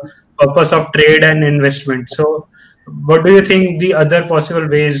the purpose of trade and investment? So, what do you think the other possible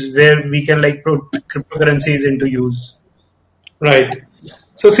ways where we can like put cryptocurrencies into use? Right.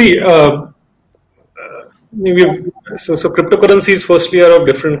 So see, so cryptocurrencies firstly are of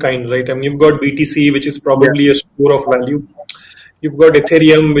different kinds, right? I mean, you've got BTC, which is Yeah. probably a store of value. You've got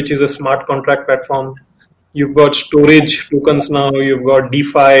Ethereum, which is a smart contract platform. You've got storage tokens now. You've got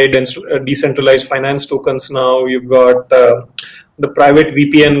DeFi, decentralized finance tokens now. You've got the private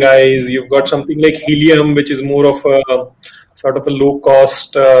VPN guys. You've got something like Helium, which is more of a sort of a low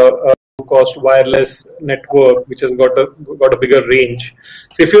cost wireless network, which has got a bigger range.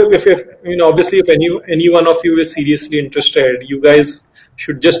 So if you know, obviously, if any one of you is seriously interested, you guys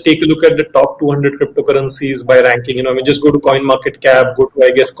should just take a look at the top 200 cryptocurrencies by ranking. You know, I mean, just go to CoinMarketCap, go to,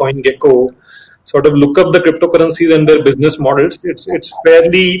 I guess, CoinGecko, sort of look up the cryptocurrencies and their business models. It's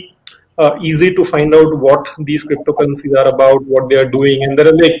fairly easy to find out what these cryptocurrencies are about, what they are doing, and there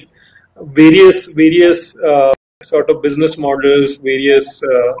are like various sort of business models, various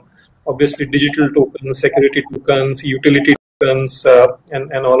obviously digital tokens, security tokens, utility tokens,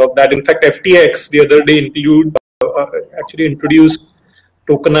 and all of that. In fact, FTX the other day actually introduced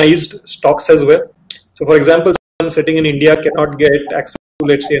tokenized stocks as well. So, for example, someone sitting in India cannot get access to,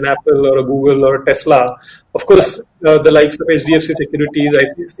 let's say, an Apple or a Google or a Tesla. Of course, the likes of HDFC Securities,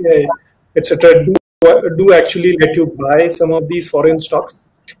 ICICI, etc., do actually let you buy some of these foreign stocks.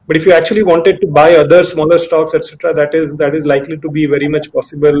 But if you actually wanted to buy other smaller stocks, etc., that is likely to be very much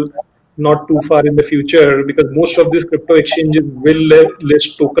possible not too far in the future, because most of these crypto exchanges will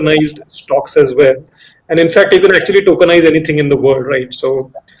list tokenized stocks as well. And in fact, you can actually tokenize anything in the world, right?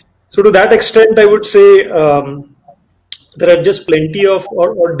 So to that extent, I would say there are just plenty of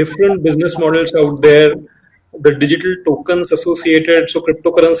or different business models out there. The digital tokens associated, so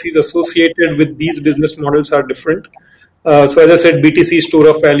cryptocurrencies associated with these business models are different. So as I said, BTC store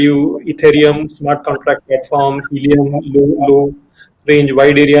of value, Ethereum smart contract platform, Helium low range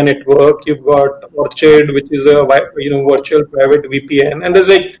wide area network. You've got Orchid, which is a virtual private VPN, and there's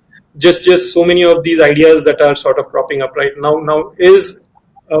like just so many of these ideas that are sort of cropping up right now.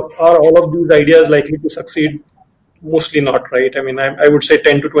 Are all of these ideas likely to succeed? Mostly not, right? I mean, I would say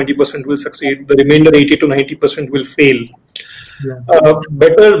 10 to 20% will succeed. The remainder 80 to 90% will fail. Yeah.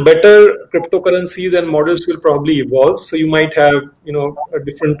 Better cryptocurrencies and models will probably evolve. So you might have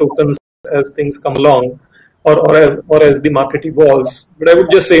different tokens as things come along, or as the market evolves. But I would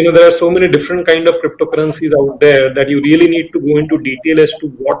just say there are so many different kind of cryptocurrencies out there that you really need to go into detail as to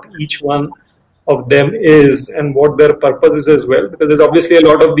what each one of them is and what their purpose is as well. Because there's obviously a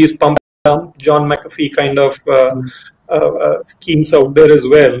lot of these pump John McAfee kind of schemes out there as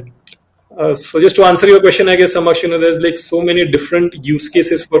well. So just to answer your question, I guess, Samaksh, there's like so many different use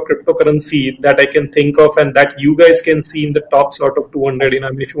cases for cryptocurrency that I can think of, and that you guys can see in the top sort of 200. I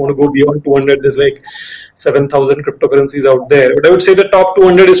mean, if you want to go beyond 200, there's like 7,000 cryptocurrencies out there. But I would say the top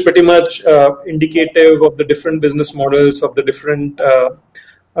 200 is pretty much indicative of the different business models, of the different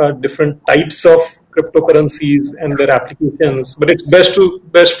types of cryptocurrencies and their applications. But it's best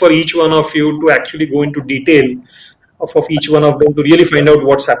for each one of you to actually go into detail of each one of them to really find out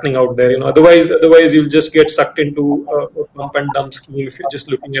what's happening out there. Otherwise you'll just get sucked into a pump and dump scheme if you're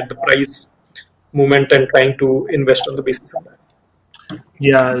just looking at the price movement and trying to invest on the basis of that.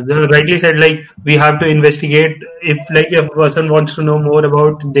 Yeah, rightly said. Like, we have to investigate. If a person wants to know more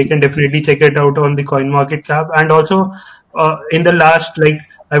about, they can definitely check it out on the Coin Market Cap. And also, in the last, like,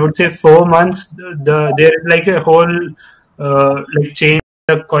 I would say 4 months, there is like a whole like change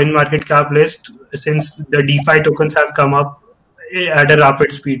in the Coin Market Cap list since the DeFi tokens have come up at a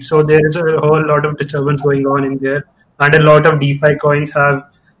rapid speed. So there is a whole lot of disturbance going on in there, and a lot of DeFi coins have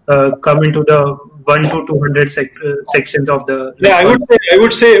come into the 1 to 200 sections of the. Yeah, I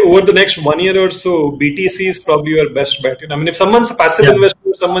would say over the next 1 year or so, BTC is probably your best bet. I mean, if someone's a passive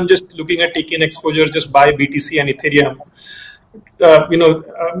investor, someone just looking at taking exposure, just buy BTC and Ethereum.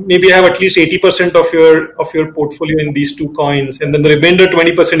 maybe have at least 80% of your portfolio in these two coins, and then the remainder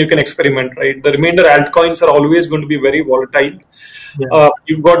 20% you can experiment, right? The remainder altcoins are always going to be very volatile. Yeah.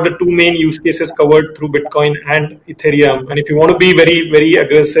 You've got the two main use cases covered through Bitcoin and Ethereum, and if you want to be very, very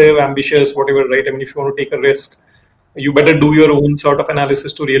aggressive, ambitious, whatever, right? I mean, if you want to take a risk, you better do your own sort of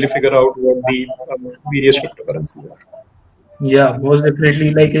analysis to really figure out what the various cryptocurrencies are. Yeah, most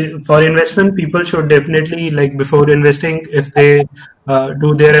definitely. Like for investment, people should definitely, like before investing, if they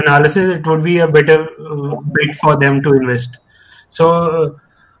do their analysis, it would be a better bet for them to invest. So,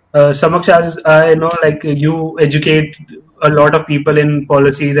 Samaksh, as I know, like you educate a lot of people in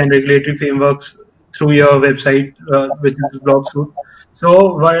policies and regulatory frameworks through your website, which is BlockSuits.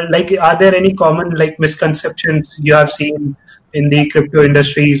 So, like, are there any common like misconceptions you have seen in the crypto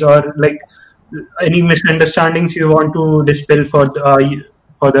industries, or like any misunderstandings you want to dispel for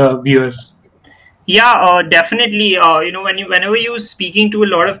the viewers? Yeah, definitely. Whenever you speaking to a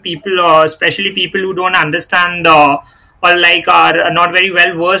lot of people, especially people who don't understand or like are not very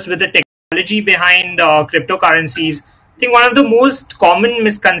well versed with the technology behind cryptocurrencies, I think one of the most common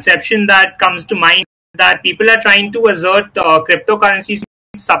misconception that comes to mind is that people are trying to assert cryptocurrencies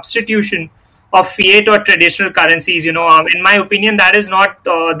substitution of fiat or traditional currencies. In my opinion, that is not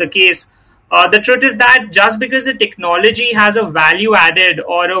the case. The truth is that just because the technology has a value added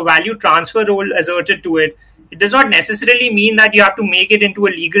or a value transfer role asserted to it, it does not necessarily mean that you have to make it into a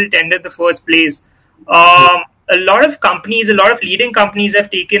legal tender in the first place. A lot of companies, a lot of leading companies have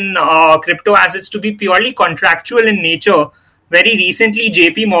taken crypto assets to be purely contractual in nature. Very recently,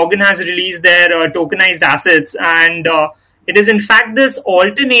 JP Morgan has released their tokenized assets, and it is in fact this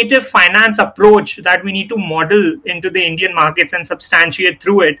alternative finance approach that we need to model into the Indian markets and substantiate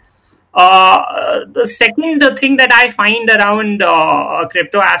through it. The second thing that I find around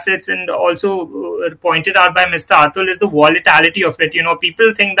crypto assets, and also pointed out by Mr. Atul, is the volatility of it.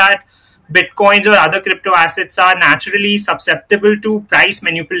 People think that bitcoins or other crypto assets are naturally susceptible to price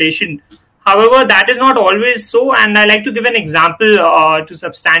manipulation. However, that is not always so, and I like to give an example to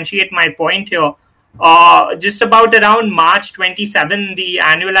substantiate my point here. Just about around March 27, the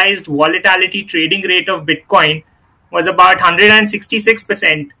annualized volatility trading rate of Bitcoin was about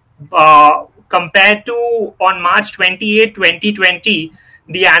 166%. Compared to on March 28, 2020,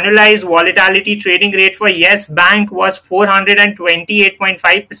 the annualized volatility trading rate for Yes Bank was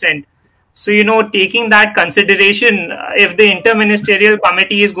 428.5%. So, taking that consideration, if the interministerial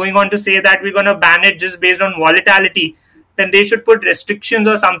committee is going on to say that we're going to ban it just based on volatility, then they should put restrictions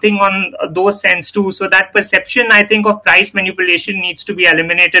or something on those sense too. So that perception, I think, of price manipulation needs to be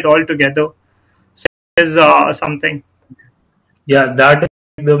eliminated altogether. So is something. Yeah, that is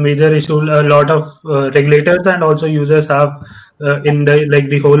the major issue. A lot of regulators and also users have in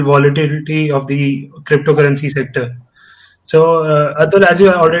the whole volatility of the cryptocurrency sector. So, Atul, as you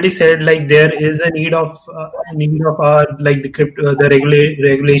already said, like there is a need of our like the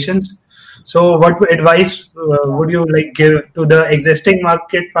regulations. So, what advice would you like give to the existing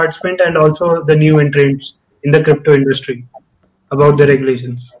market participant and also the new entrants in the crypto industry about the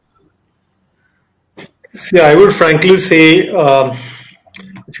regulations? See, I would frankly say,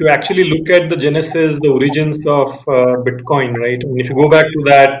 if you actually look at the genesis, the origins of Bitcoin, right? I mean, if you go back to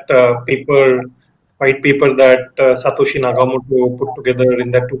that white paper that Satoshi Nakamoto put together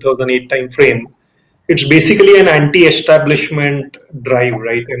in that 2008 time frame, it's basically an anti-establishment drive,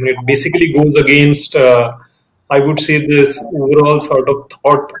 right? I mean, it basically goes against, I would say, this overall sort of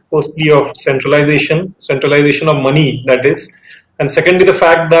thought, firstly, of centralization of money, that is, and secondly, the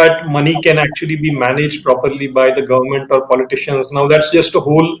fact that money can actually be managed properly by the government or politicians. Now, that's just a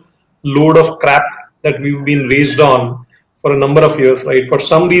whole load of crap that we've been raised on for a number of years, right? For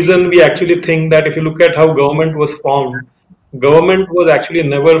some reason, we actually think that if you look at how government was actually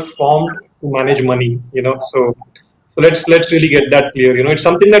never formed to manage money, So let's really get that clear. It's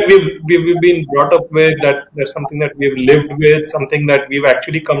something that we've been brought up with. That's something that we've lived with. Something that we've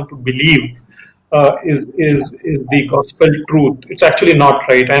actually come to believe is the gospel truth. It's actually not,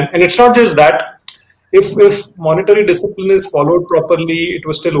 right, and it's not just that. If monetary discipline is followed properly, it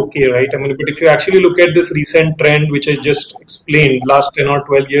was still okay, right? I mean, but if you actually look at this recent trend, which I just explained, last 10 or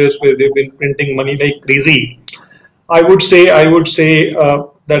 12 years, where they've been printing money like crazy, I would say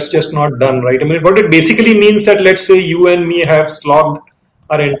that's just not done, right? I mean, what it basically means that, let's say you and me have slogged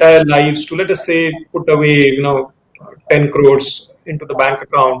our entire lives to, let us say, put away 10 crores into the bank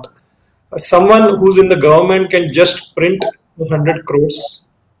account. Someone who's in the government can just print 100 crores,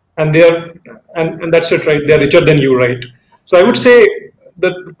 and and that's it, right? They're richer than you, right? So I would say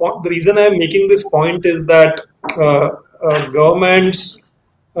that the reason I'm making this point is that governments,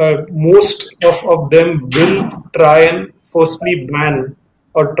 most of them will try and firstly ban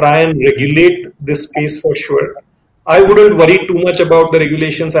or try and regulate this space for sure. I wouldn't worry too much about the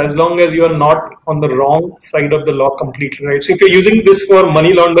regulations as long as you are not on the wrong side of the law completely, right? So if you're using this for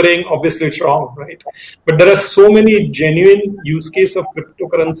money laundering, obviously it's wrong, right? But there are so many genuine use case of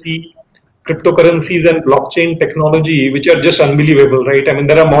cryptocurrencies and blockchain technology which are just unbelievable, right? I mean,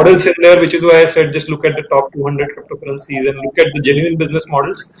 there are models in there, which is why I said just look at the top 200 cryptocurrencies and look at the genuine business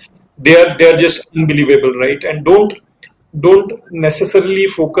models. They are just unbelievable, right? And don't necessarily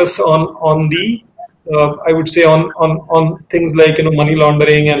focus on the I would say on things like money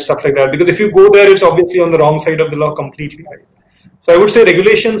laundering and stuff like that, because if you go there, it's obviously on the wrong side of the law completely, right? So I would say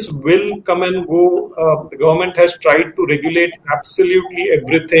regulations will come and go. The government has tried to regulate absolutely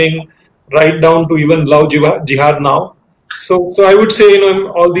everything, right down to even love jihad now. So I would say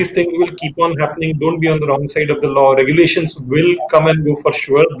all these things will keep on happening. Don't be on the wrong side of the law. Regulations will come and go for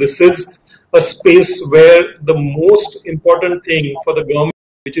sure. This is a space where the most important thing for the government,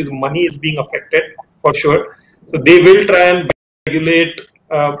 which is money, is being affected for sure. So they will try and regulate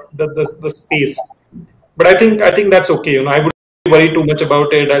the space. But I think that's okay. I would worry too much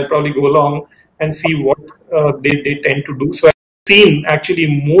about it. I'll probably go along and see what they tend to do. So I've seen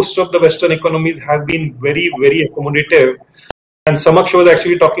actually most of the Western economies have been very, very accommodative. And Samaksh was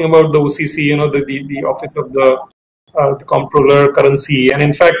actually talking about the OCC, the Office of the Comptroller Currency. And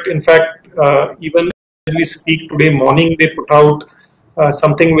even as we speak today morning, they put out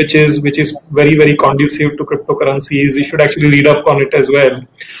something which is very, very conducive to cryptocurrencies. You should actually read up on it as well.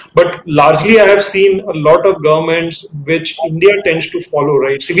 But largely, I have seen a lot of governments which India tends to follow,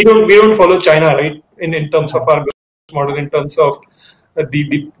 right? See, we don't follow China, right? In terms of our governance model, in terms of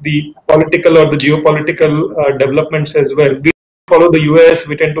the political or the geopolitical developments as well. We follow the US,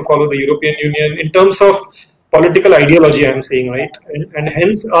 we tend to follow the European Union in terms of political ideology, I'm saying, right? And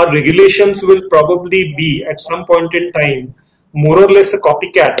hence our regulations will probably be at some point in time more or less a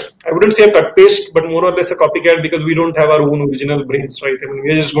copycat. I wouldn't say a cut paste, but more or less a copycat, because we don't have our own original brains, right? I mean,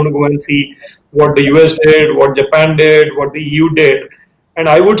 we're just going to go and see what the US did, what Japan did, what the EU did. And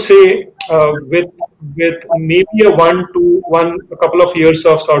I would say with maybe a couple of years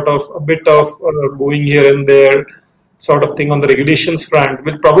of sort of a bit of going here and there sort of thing on the regulations front,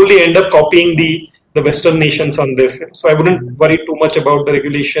 we'll probably end up copying the Western nations on this. So I wouldn't worry too much about the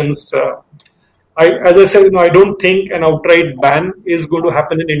regulations. As I said, I don't think an outright ban is going to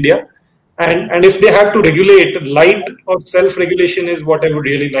happen in India. And if they have to regulate, light or self-regulation is what I would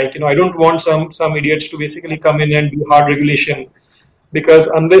really like. I don't want some idiots to basically come in and do hard regulation, because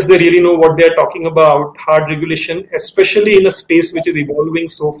unless they really know what they're talking about, hard regulation, especially in a space which is evolving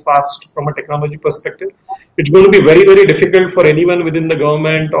so fast from a technology perspective, it's going to be very, very difficult for anyone within the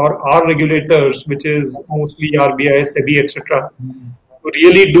government or our regulators, which is mostly RBI, SEBI, etc., to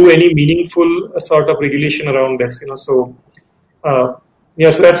really do any meaningful sort of regulation around this. So so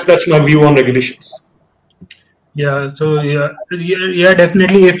that's my view on regulations. Yeah, so yeah,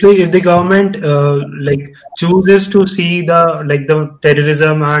 definitely. If the government chooses to see the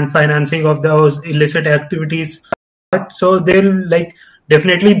terrorism and financing of those illicit activities, so they'll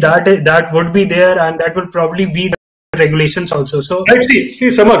definitely that would be there, and that would probably be the regulations also. So Right, see,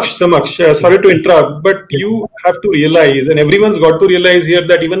 Samaksh, sorry to interrupt, but you have to realize, and everyone's got to realize here,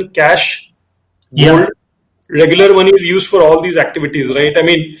 that even cash, yeah, gold, regular money is used for all these activities, right? I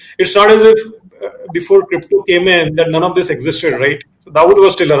mean, it's not as if before crypto came in that none of this existed, right? So Dawood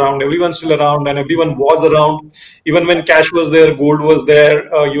was still around, everyone's still around, and everyone was around. Even when cash was there, gold was there,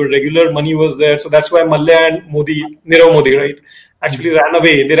 your regular money was there. So that's why Mallya and Nirav Modi, right, actually ran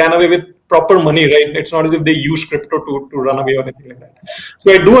away. They ran away with proper money, right? It's not as if they used crypto to run away or anything like that.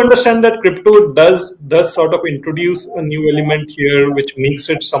 So I do understand that crypto does sort of introduce a new element here, which makes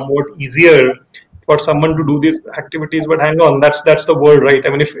it somewhat easier for someone to do these activities. But hang on, that's the world, right? I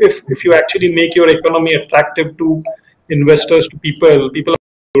mean, if you actually make your economy attractive to investors, to people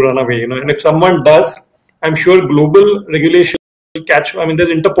will run away, And if someone does, I'm sure global regulation will catch. I mean, there's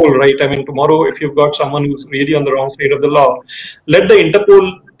Interpol, right? I mean, tomorrow, if you've got someone who's really on the wrong side of the law, let the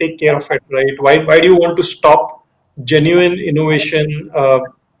Interpol take care of it, right? Why do you want to stop genuine innovation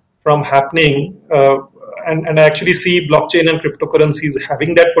from happening? And I actually see blockchain and cryptocurrencies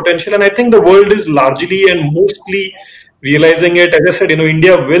having that potential. And I think the world is largely and mostly realizing it. As I said,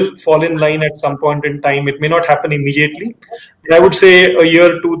 India will fall in line at some point in time. It may not happen immediately. But I would say a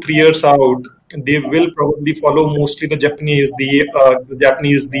year, 2, 3 years out, they will probably follow mostly the Japanese,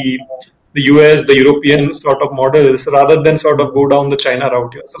 the US, the European sort of models, rather than sort of go down the China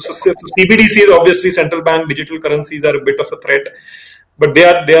route here. So CBDCs, obviously, central bank digital currencies, are a bit of a threat, but they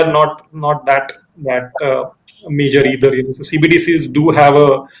are not that major either. So CBDCs do have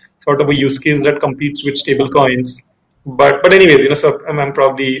a sort of a use case that competes with stable coins. But anyways, so I'm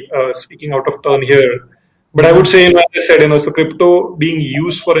probably speaking out of turn here. But I would say, like I said, so crypto being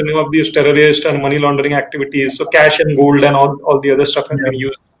used for any of these terrorist and money laundering activities, so cash and gold and all the other stuff has been Yeah.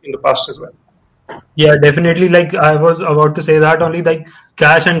 used in the past as well. Yeah, definitely. Like I was about to say that only like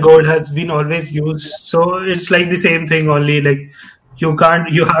cash and gold has been always used. So it's like the same thing only. Like you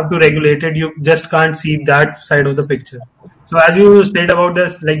have to regulate it. You just can't see that side of the picture. So as you said about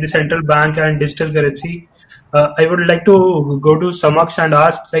this, like the central bank and digital currency, I would like to go to Samaksh and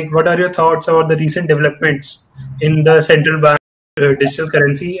ask like, what are your thoughts about the recent developments in the central bank digital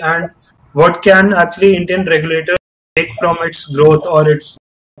currency, and what can actually Indian regulators take from its growth or its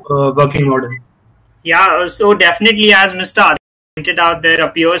working model? Yeah, so definitely, as Mr. Aditya pointed out, there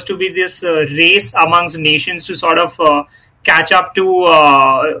appears to be this race amongst nations to sort of catch up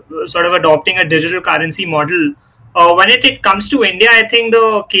to sort of adopting a digital currency model. When it comes to India, I think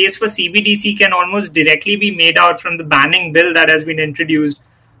the case for CBDC can almost directly be made out from the banning bill that has been introduced,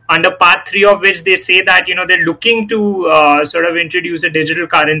 under part 3 of which they say that they're looking to sort of introduce a digital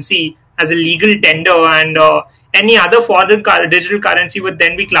currency as a legal tender, and any other foreign digital currency would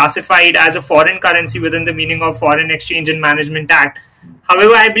then be classified as a foreign currency within the meaning of Foreign Exchange and Management Act.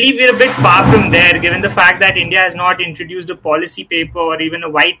 However, I believe we're a bit far from there, given the fact that India has not introduced a policy paper or even a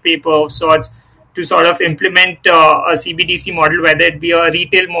white paper of sorts to sort of implement a CBDC model, whether it be a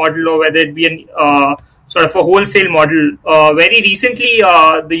retail model or whether it be an sort of a wholesale model. Very recently,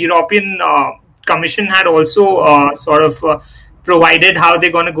 the European Commission had also sort of provided how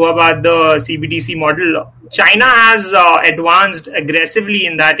they're going to go about the CBDC model. China has advanced aggressively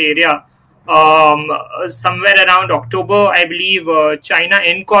in that area. Somewhere around October, I believe, China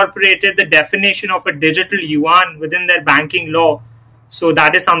incorporated the definition of a digital yuan within their banking law. So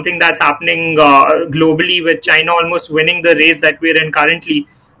that is something that's happening globally, with China almost winning the race that we're in currently.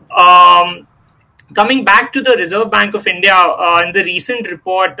 Um, Coming back to the Reserve Bank of India, in the recent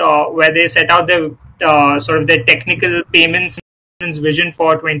report where they set out their sort of their technical payments vision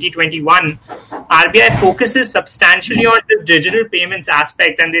for 2021, RBI focuses substantially on the digital payments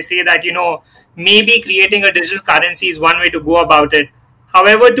aspect, and they say that maybe creating a digital currency is one way to go about it.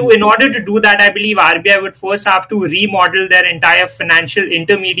 However, in order to do that, I believe RBI would first have to remodel their entire financial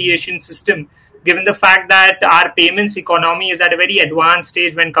intermediation system, given the fact that our payments economy is at a very advanced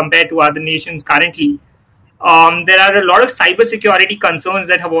stage when compared to other nations currently. There are a lot of cybersecurity concerns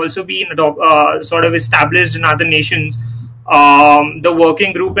that have also been sort of established in other nations. The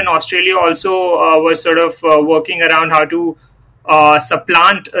working group in Australia also was sort of working around how to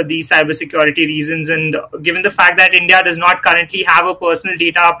supplant these cybersecurity reasons. And given the fact that India does not currently have a personal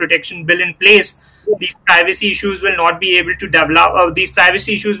data protection bill in place, these privacy issues will not be able to develop. These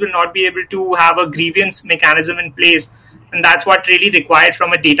privacy issues will not be able to have a grievance mechanism in place, and that's what really required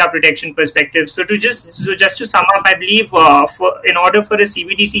from a data protection perspective. So just to sum up, I believe in order for a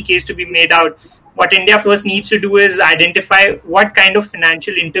CBDC case to be made out, what India first needs to do is identify what kind of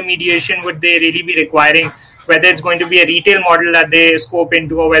financial intermediation would they really be requiring, whether it's going to be a retail model that they scope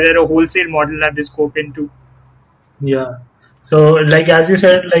into or whether a wholesale model that they scope into. Yeah. So, like as you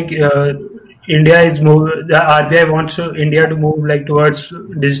said, like India is move. The RBI wants India to move like towards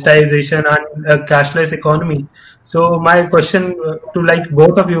digitization and a cashless economy. So, my question to like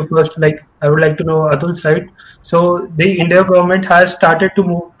both of you first, like I would like to know Atul's side. So, the India government has started to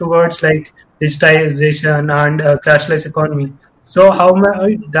move towards like digitization and cashless economy. So, how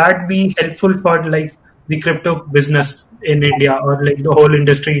might that be helpful for like the crypto business in India or like the whole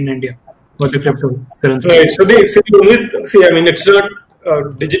industry in India for the cryptocurrency? Right. So I mean, it's not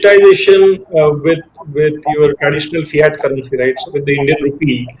digitization with your traditional fiat currency, right? So with the Indian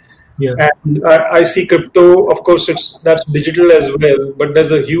rupee, Yeah. and I see crypto. Of course, that's digital as well, but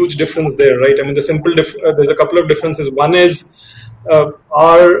there's a huge difference there, right? I mean, there's a couple of differences. One is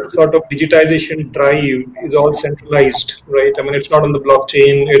our sort of digitization drive is all centralized, right? I mean, it's not on the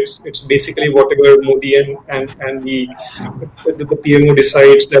blockchain. It's basically whatever Modi and the PMO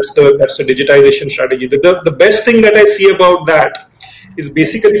decides. That's the digitization strategy. The best thing that I see about that is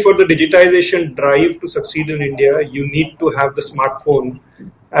basically for the digitization drive to succeed in India, you need to have the smartphone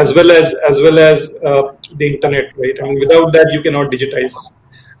as well as the internet, right? I mean, without that, you cannot digitize.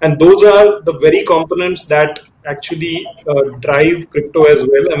 And those are the very components that actually drive crypto as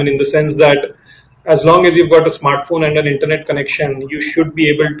well. I mean, in the sense that as long as you've got a smartphone and an internet connection, you should be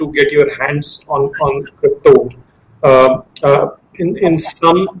able to get your hands on crypto in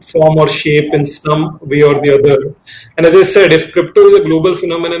some form or shape, in some way or the other. And as I said, if crypto is a global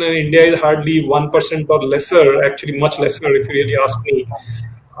phenomenon and India is hardly 1% or lesser, actually much lesser if you really ask me,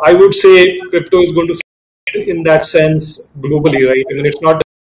 I would say crypto is going to succeed in that sense globally, right? I mean, it's not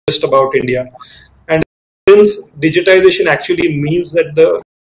just about India. And since digitization actually means that the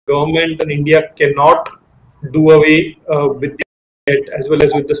government in India cannot do away with it as well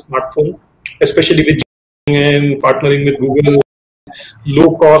as with the smartphone, especially with and partnering with Google,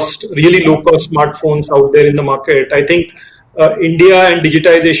 low cost, really low cost smartphones out there in the market. I think India and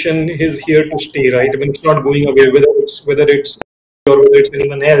digitization is here to stay, right? I mean, it's not going away, whether it's or whether it's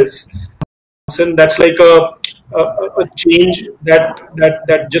anyone else. And that's like a change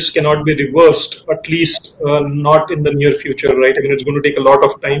that just cannot be reversed, at least not in the near future, right? I mean, it's going to take a lot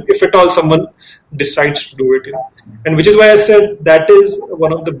of time, if at all someone decides to do it. And which is why I said that is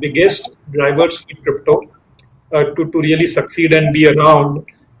one of the biggest drivers for crypto to really succeed and be around.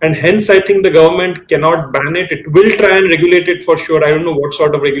 And hence, I think the government cannot ban it. It will try and regulate it for sure. I don't know what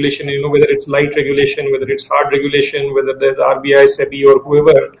sort of regulation, whether it's light regulation, whether it's hard regulation, whether there's RBI, SEBI, or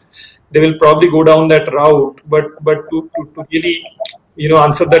whoever. They will probably go down that route. But to really,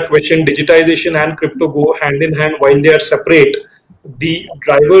 answer that question, digitization and crypto go hand in hand while they are separate. The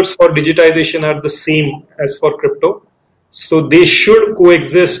drivers for digitization are the same as for crypto. So they should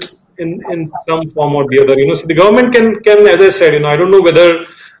coexist in some form or the other. So the government can, as I said, I don't know whether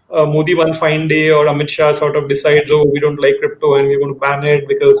Modi one fine day or Amit Shah sort of decides, oh, we don't like crypto and we're going to ban it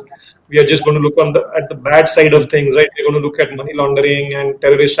because we are just going to look at the bad side of things, right? We're going to look at money laundering and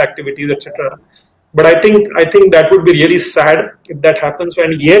terrorist activities, etc. But I think that would be really sad if that happens,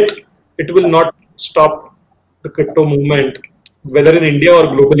 and yet it will not stop the crypto movement, whether in India or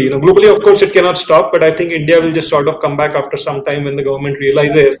globally. Globally, of course, it cannot stop, but I think India will just sort of come back after some time when the government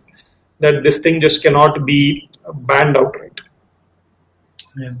realizes that this thing just cannot be banned outright.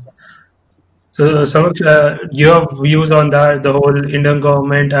 Yeah. So, your views on that, the whole Indian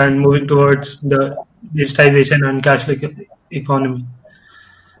government and moving towards the digitization and cashless economy.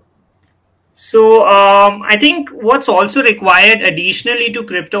 So I think what's also required additionally to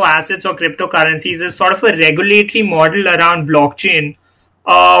crypto assets or cryptocurrencies is sort of a regulatory model around blockchain.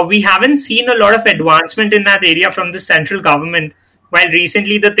 We haven't seen a lot of advancement in that area from the central government. While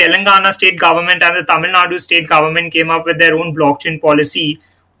recently the Telangana state government and the Tamil Nadu state government came up with their own blockchain policy,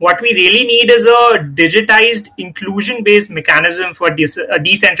 what we really need is a digitized inclusion-based mechanism for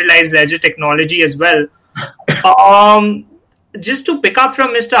decentralized ledger technology as well. Just to pick up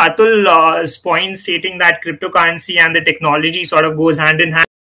from Mr. Atul's point stating that cryptocurrency and the technology sort of goes hand in hand,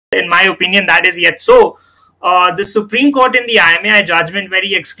 in my opinion, that is yet so. The Supreme Court in the IMAI judgment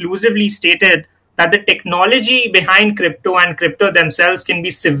very exclusively stated that the technology behind crypto and crypto themselves can be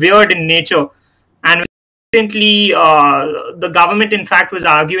severed in nature. And recently, the government, in fact, was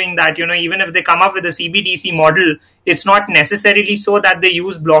arguing that, even if they come up with a CBDC model, it's not necessarily so that they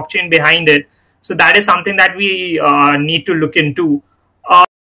use blockchain behind it. So that is something that we need to look into.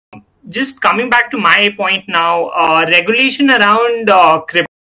 Just coming back to my point now, regulation around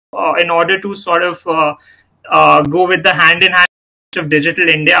crypto in order to sort of go with the hand-in-hand of digital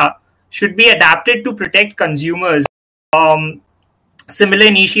India should be adapted to protect consumers. Similar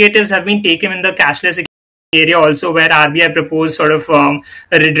initiatives have been taken in the cashless area also, where RBI proposed sort of a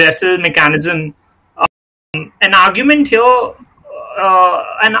redressal mechanism. An argument here,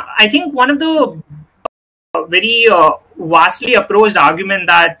 and I think one of the very vastly approached argument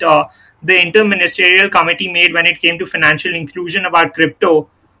that the interministerial committee made when it came to financial inclusion about crypto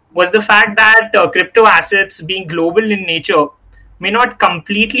was the fact that crypto assets, being global in nature, may not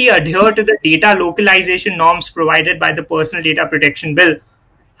completely adhere to the data localization norms provided by the Personal Data Protection Bill.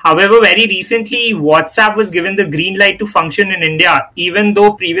 However, very recently, WhatsApp was given the green light to function in India, even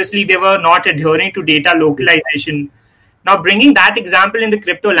though previously they were not adhering to data localization. Now, bringing that example in the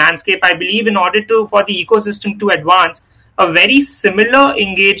crypto landscape, I believe in order for the ecosystem to advance, a very similar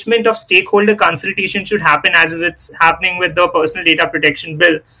engagement of stakeholder consultation should happen as it's happening with the Personal Data Protection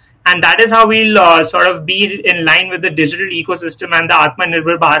Bill. And that is how we'll sort of be in line with the digital ecosystem and the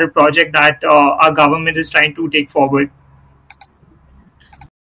Atmanirbhar Bharat project that our government is trying to take forward.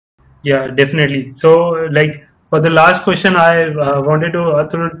 Yeah, definitely. So, for the last question, I wanted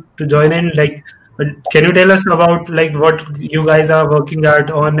Atul to join in. Can you tell us about what you guys are working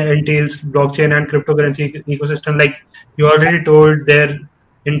at on entails blockchain and cryptocurrency ecosystem? You already told they're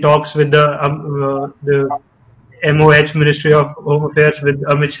in talks with the MOH, Ministry of Home Affairs, with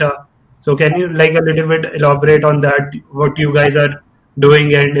Amit Shah. So can you a little bit elaborate on that, what you guys are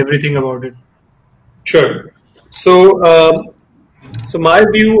doing and everything about it? Sure. So my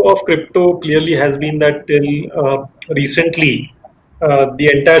view of crypto clearly has been that till recently, the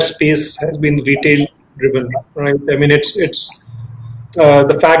entire space has been retail driven, right? I mean, it's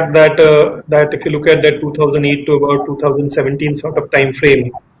the fact that if you look at that 2008 to about 2017 sort of time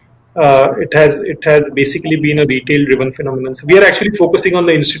frame, it has basically been a retail driven phenomenon. So we are actually focusing on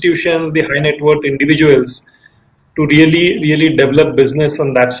the institutions, the high net worth individuals, to really develop business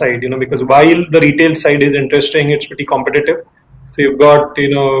on that side. Because while the retail side is interesting, it's pretty competitive. So you've got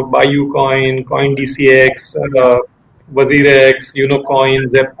BuyUcoin, CoinDCX, WazirX, Unocoin,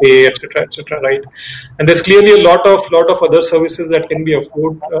 ZepPay, etc., right? And there's clearly a lot of other services that can be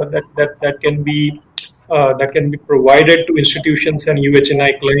that can be provided to institutions and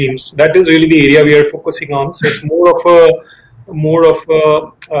UHNI clients. That is really the area we are focusing on. So it's more of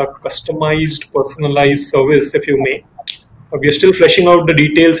a customized, personalized service, if you may. We are still fleshing out the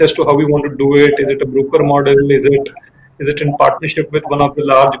details as to how we want to do it. Is it a broker model? Is it in partnership with one of the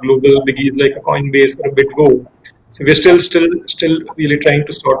large global biggies like a Coinbase or a BitGo? So we're still really trying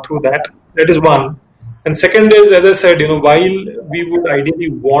to sort through that. That is one. And second is, as I said, while we would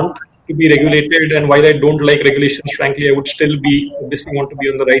ideally want to be regulated, and while I don't like regulations, frankly, I would still be obviously want to be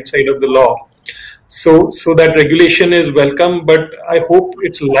on the right side of the law. So that regulation is welcome, but I hope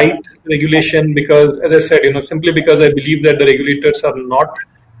it's light regulation because, as I said, simply because I believe that the regulators are not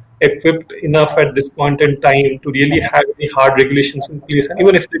equipped enough at this point in time to really have any hard regulations in place. And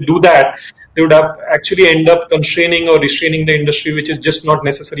even if they do that, they would actually end up constraining or restraining the industry, which is just not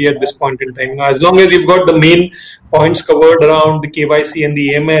necessary at this point in time. Now, as long as you've got the main points covered around the KYC and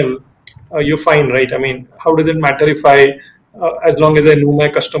the AML, you're fine, right? I mean, how does it matter if as long as I know my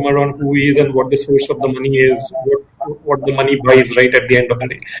customer on who he is and what the source of the money is, what the money buys, right, at the end of the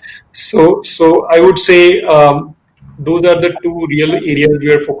day. So I would say those are the two real areas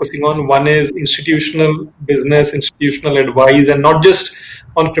we are focusing on. One is institutional business, institutional advice, and not just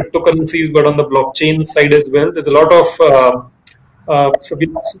on cryptocurrencies, but on the blockchain side as well. There's a lot of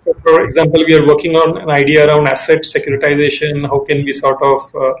for example, we are working on an idea around asset securitization. How can we sort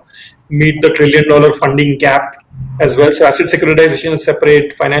of meet the $1 trillion funding gap as well? So asset securitization is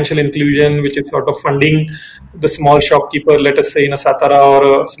separate. Financial inclusion, which is sort of funding the small shopkeeper, let us say in a Satara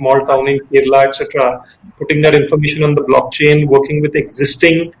or a small town in Kerala, etc. Putting that information on the blockchain, working with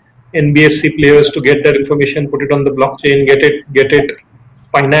existing NBFC players to get that information, put it on the blockchain, get it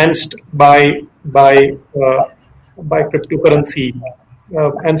financed by cryptocurrency.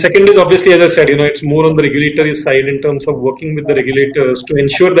 And second is obviously, as I said, it's more on the regulatory side in terms of working with the regulators to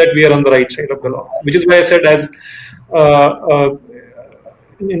ensure that we are on the right side of the law. Which is why I said, as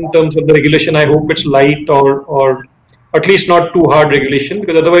in terms of the regulation, I hope it's light or at least not too hard regulation,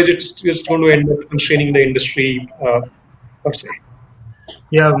 because otherwise it's just going to end up constraining the industry per se.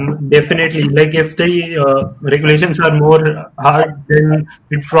 Yeah, definitely. Like if the regulations are more hard, then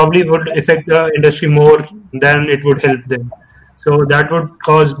it probably would affect the industry more than it would help them. So that would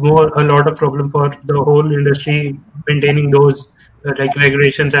cause a lot of problem for the whole industry maintaining those like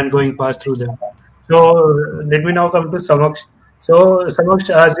regulations and going past through them. So let me now come to Samaksh. So Samaksh,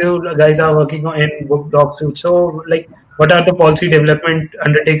 as you guys are working on in BlockSuits, so like what are the policy development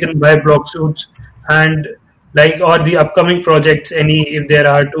undertaken by BlockSuits and like or the upcoming projects, any if there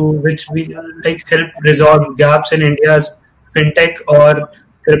are to which we like help resolve gaps in India's fintech or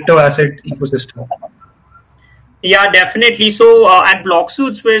crypto asset ecosystem? Yeah, definitely. So at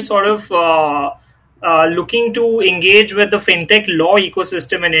BlockSuits, we're sort of looking to engage with the fintech law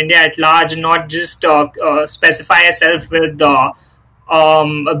ecosystem in India at large, not just specify ourselves with the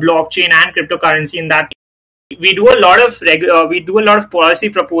blockchain and cryptocurrency. In that, we do a lot of policy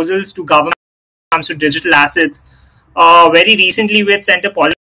proposals to government when it comes to digital assets. Very recently, we had sent a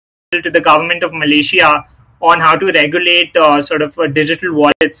policy to the government of Malaysia on how to regulate digital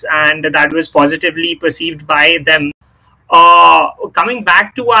wallets, and that was positively perceived by them. Coming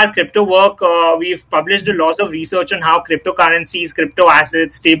back to our crypto work, we've published a lot of research on how cryptocurrencies, crypto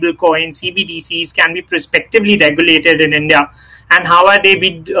assets, stable coins, CBDCs can be prospectively regulated in India, and how are they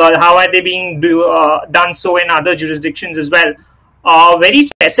being done so in other jurisdictions as well. A very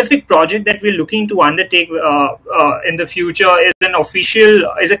specific project that we're looking to undertake in the future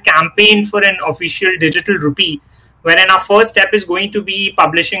is a campaign for an official digital rupee, wherein our first step is going to be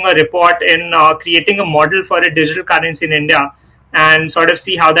publishing a report in creating a model for a digital currency in India and sort of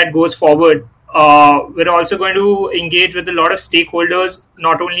see how that goes forward. We're also going to engage with a lot of stakeholders,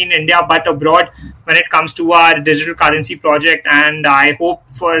 not only in India but abroad, when it comes to our digital currency project, and I hope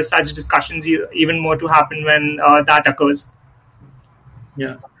for such discussions even more to happen when that occurs.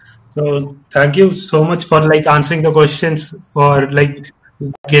 Yeah. So thank you so much for like answering the questions, for like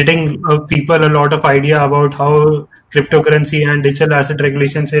getting people a lot of idea about how cryptocurrency and digital asset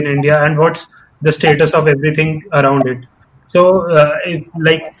regulations in India and what's the status of everything around it. So if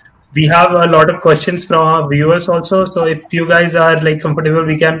like we have a lot of questions from our viewers also. So if you guys are like comfortable,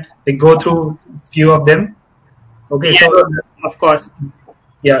 we can like go through few of them. Okay. Yeah, So of course.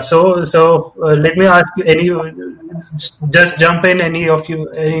 Yeah. Let me ask you. Just jump in. Any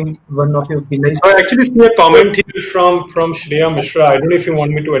one of you feel like. So I actually see a comment here from Shreya Mishra. I don't know if you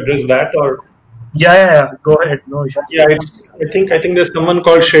want me to address that or Yeah, yeah, yeah. Go ahead. No issues. yeah. I think there's someone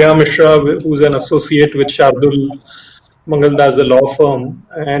called Shreya Mishra who's an associate with Shardul Mangaldas, a law firm,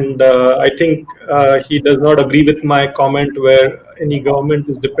 and I think he does not agree with my comment where any government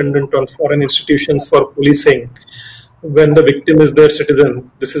is dependent on foreign institutions for policing when the victim is their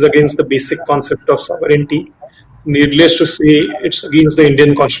citizen. This is against the basic concept of sovereignty. Needless to say, it's against the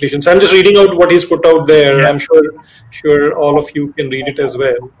Indian Constitution. So I'm just reading out what he's put out there. Yeah, I'm sure all of you can read it as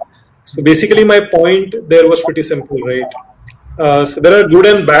well. So basically, my point there was pretty simple, right? So there are good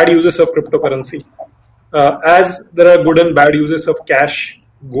and bad uses of cryptocurrency. As there are good and bad uses of cash,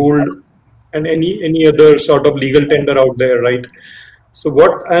 gold, and any other sort of legal tender out there, right? So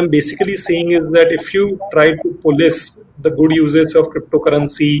what I'm basically saying is that if you try to police the good uses of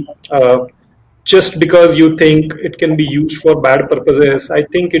cryptocurrency just because you think it can be used for bad purposes, I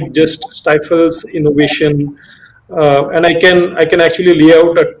think it just stifles innovation. And I can actually lay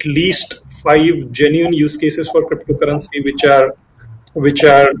out at least five genuine use cases for cryptocurrency, which are which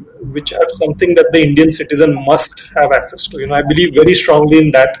are something that the Indian citizen must have access to. I believe very strongly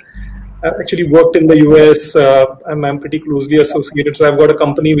in that. I've actually worked in the US. I'm pretty closely associated. So I've got a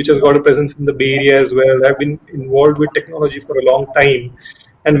company which has got a presence in the Bay Area as well. I've been involved with technology for a long time.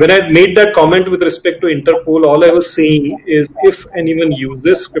 And when I made that comment with respect to Interpol, all I was saying is if anyone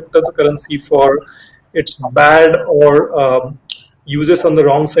uses cryptocurrency for its bad or uses on the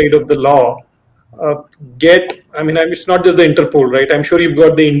wrong side of the law, uh, it's not just the Interpol, right? I'm sure you've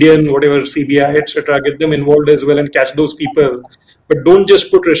got the Indian, whatever, CBI, etc. Get them involved as well and catch those people. But don't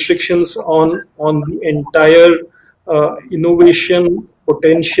just put restrictions on the entire innovation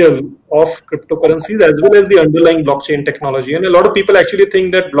potential of cryptocurrencies as well as the underlying blockchain technology. And a lot of people actually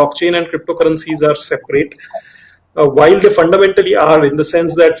think that blockchain and cryptocurrencies are separate, while they fundamentally are, in the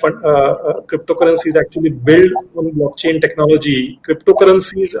sense that cryptocurrencies actually build on blockchain technology.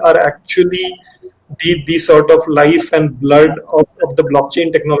 Cryptocurrencies are actually the sort of life and blood of the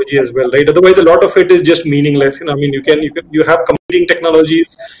blockchain technology as well, right? Otherwise, a lot of it is just meaningless. You have competing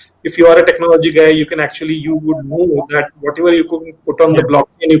technologies. If you are a technology guy, you would know that whatever you can put on the yeah,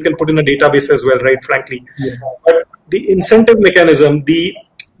 blockchain, you can put in a database as well, right? Frankly, yeah, but the incentive mechanism, the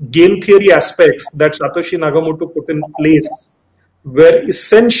game theory aspects that Satoshi Nakamoto put in place were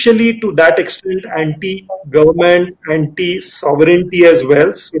essentially to that extent anti-government, anti-sovereignty as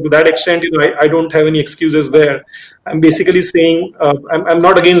well. So to that extent, I don't have any excuses there. I'm basically saying I'm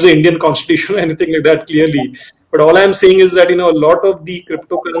not against the Indian Constitution or anything like that, clearly. But all I'm saying is that a lot of the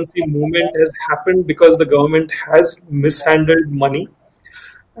cryptocurrency movement has happened because the government has mishandled money,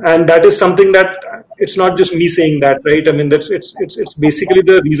 and that is something that it's not just me saying that, right? I mean, that's it's basically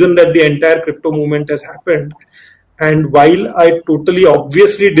the reason that the entire crypto movement has happened. And while I totally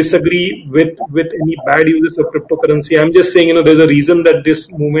obviously disagree with any bad uses of cryptocurrency, I'm just saying, there's a reason that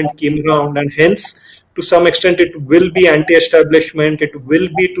this movement came around, and hence, to some extent, it will be anti-establishment. It will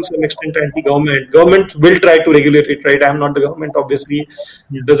be to some extent anti-government. Governments will try to regulate it, right? I'm not the government, obviously.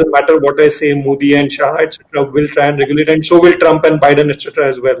 yeah, It doesn't matter what I say. Modi and Shah, etc., will try and regulate, and so will Trump and Biden, etc.,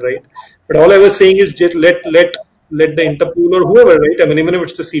 as well, right? But all I was saying is just let the Interpol or whoever, right? I mean, even if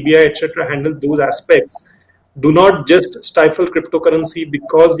it's the CBI, etc., handle those aspects. Do not just stifle cryptocurrency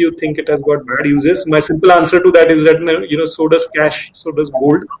because you think it has got bad uses. My simple answer to that is that so does cash, so does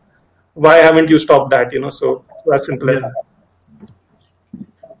gold. Why haven't you stopped that? So as simple as yeah.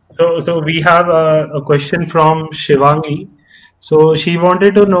 that. So we have a question from Shivangi. So she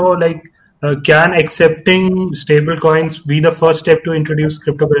wanted to know, like, can accepting stable coins be the first step to introduce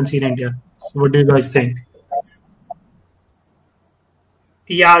cryptocurrency in India? So what do you guys think?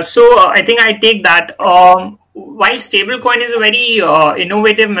 Yeah, so I think I take that. While stablecoin is a very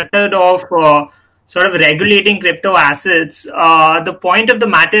innovative method of sort of regulating crypto assets, the point of the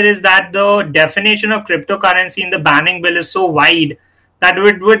matter is that the definition of cryptocurrency in the banning bill is so wide that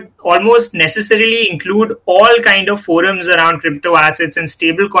it would almost necessarily include all kind of forums around crypto assets, and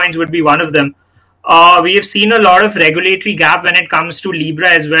stablecoins would be one of them. We have seen a lot of regulatory gap when it comes to Libra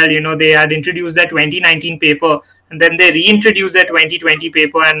as well. They had introduced their 2019 paper, and then they reintroduced their 2020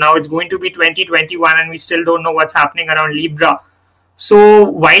 paper, and now it's going to be 2021, and we still don't know what's happening around Libra. So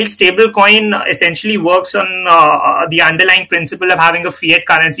while stablecoin essentially works on the underlying principle of having a fiat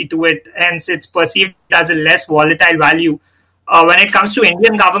currency to it, hence it's perceived as a less volatile value. When it comes to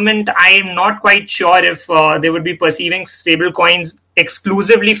Indian government, I am not quite sure if they would be perceiving stable coins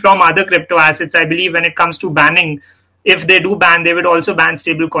exclusively from other crypto assets. I believe when it comes to banning, if they do ban, they would also ban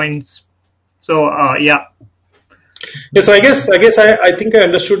stable coins. So yeah. Yeah, so I think I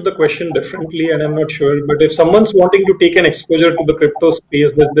understood the question differently, and I'm not sure. But if someone's wanting to take an exposure to the crypto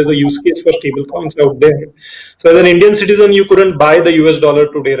space, there's a use case for stable coins out there. So as an Indian citizen, you couldn't buy the US dollar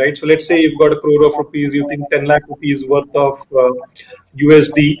today, right? So let's say you've got a crore of rupees, you think 10 lakh rupees worth of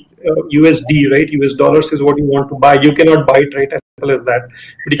USD, right? US dollars is what you want to buy. You cannot buy it, right? As simple as that.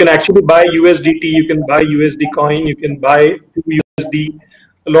 But you can actually buy USDT, you can buy USD coin, you can buy USD.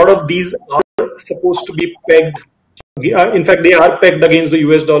 A lot of these are supposed to be pegged. In fact, they are pegged against the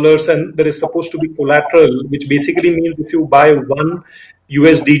US dollars, and there is supposed to be collateral, which basically means if you buy one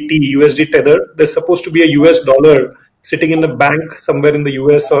USD tether, there's supposed to be a US dollar sitting in a bank somewhere in the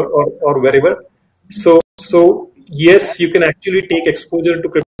US or wherever. So yes, you can actually take exposure to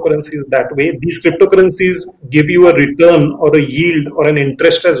cryptocurrencies that way. These cryptocurrencies give you a return or a yield or an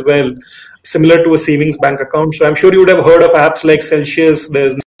interest as well, similar to a savings bank account. So I'm sure you would have heard of apps like Celsius,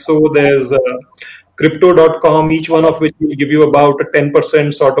 there's crypto.com, each one of which will give you about a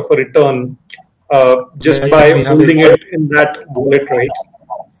 10% sort of a return just Yes, by we have it. holding it in that wallet, right?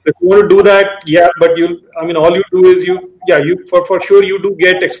 So if you want to do that, yeah, but all you do is for sure you do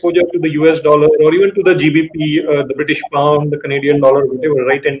get exposure to the US dollar or even to the GBP, the British pound, the Canadian dollar, whatever,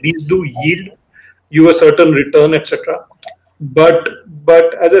 right? And these do yield you a certain return, etc. But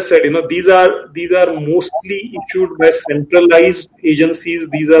as I said, these are mostly issued by centralized agencies.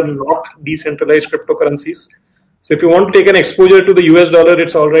 These are not decentralized cryptocurrencies. So if you want to take an exposure to the US dollar,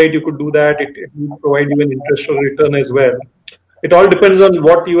 it's all right. You could do that. It will provide you an interest or return as well. It all depends on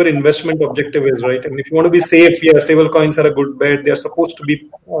what your investment objective is, right? And if you want to be safe, yeah, stable coins are a good bet. They are supposed to be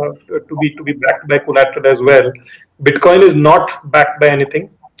backed by collateral as well. Bitcoin is not backed by anything.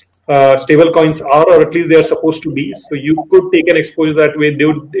 Stable coins are, or at least they are supposed to be. So you could take an exposure that way.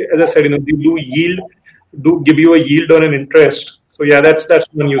 As I said, they do give you a yield or an interest. So yeah, that's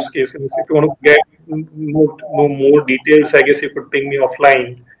one use case. And if you want to get know more details, I guess you could ping me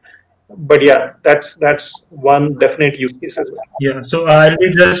offline. But yeah, that's one definite use case as well. Yeah, so I'll be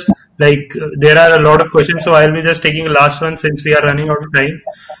just there are a lot of questions, so I'll be just taking the last one since we are running out of time.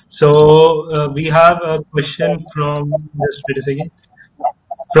 So we have a question from, just wait a second,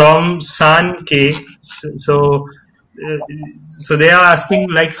 from San K. So so they are asking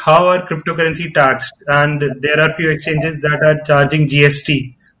like how are cryptocurrency taxed, and there are few exchanges that are charging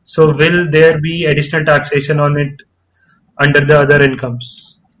GST. So will there be additional taxation on it under the other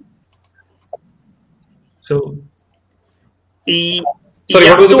incomes? So E- Sorry,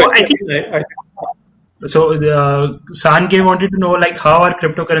 what Yeah, was the so I think question? the Sanke wanted to know like how are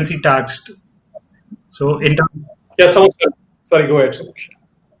cryptocurrency taxed. So in terms, Yeah, someone, sorry, go ahead. Someone.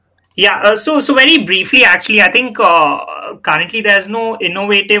 Yeah, so very briefly, actually, I think currently there's no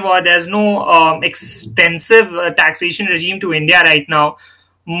innovative or there's no extensive taxation regime to India right now.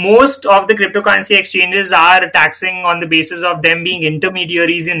 Most of the cryptocurrency exchanges are taxing on the basis of them being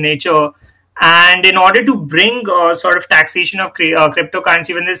intermediaries in nature. And in order to bring sort of taxation of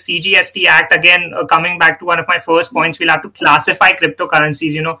cryptocurrency, when the CGST Act, again, coming back to one of my first points, we'll have to classify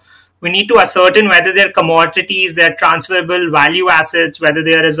cryptocurrencies. We need to ascertain whether they're commodities, they're transferable value assets, whether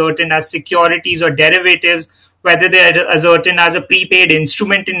they are ascertained as securities or derivatives, whether they are ascertained as a prepaid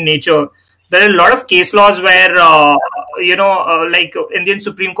instrument in nature. There are a lot of case laws where, like Indian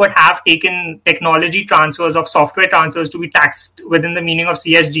Supreme Court have taken technology transfers of software transfers to be taxed within the meaning of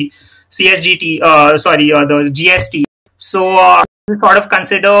the GST. So, sort of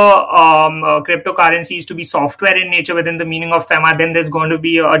consider cryptocurrencies to be software in nature within the meaning of FEMA, then there's going to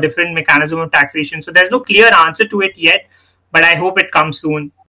be a different mechanism of taxation. So there's no clear answer to it yet, but I hope it comes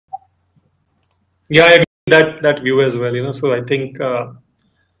soon. Yeah, I agree with that view as well. So I think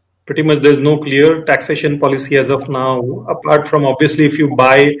pretty much there's no clear taxation policy as of now, apart from obviously if you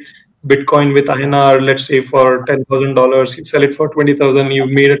buy Bitcoin with INR, let's say for $10,000, you sell it for 20,000,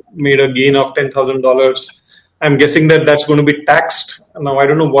 you've made a gain of $10,000. I'm guessing that's going to be taxed. Now I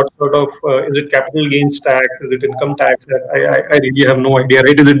don't know what sort of is it capital gains tax, is it income tax? I really have no idea.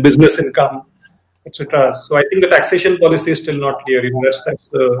 Right? Is it business income, etc. So I think the taxation policy is still not clear. That's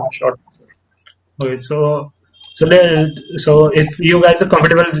the short answer. okay, so if you guys are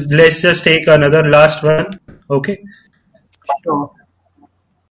comfortable, let's just take another last one. Okay. Sure.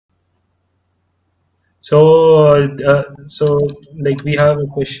 So like we have a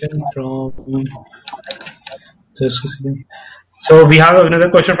question from, just a second. So we have another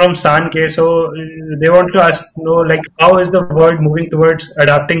question from San K. So they want to ask, like how is the world moving towards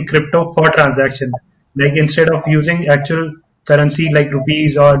adapting crypto for transaction? Like instead of using actual currency like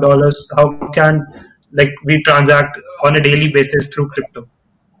rupees or dollars, how can like we transact on a daily basis through crypto?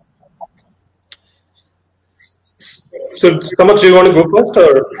 So, Samak, do you want to go first,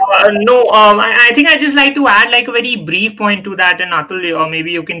 or? No, I think I just like to add like a very brief point to that, and Atul, or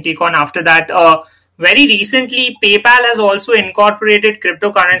maybe you can take on after that. Very recently, PayPal has also incorporated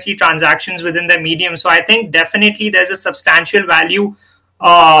cryptocurrency transactions within their medium. So I think definitely there's a substantial value,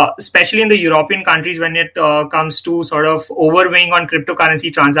 especially in the European countries when it comes to sort of overweighing on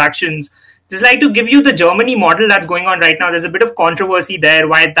cryptocurrency transactions. Just like to give you the Germany model that's going on right now. There's a bit of controversy there.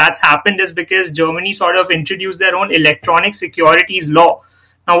 Why that's happened is because Germany sort of introduced their own electronic securities law.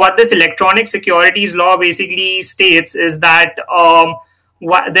 Now, what this electronic securities law basically states is that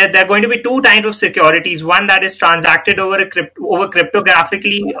there are going to be two types of securities. One that is transacted over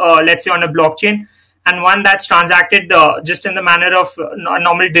cryptographically, let's say on a blockchain, and one that's transacted just in the manner of a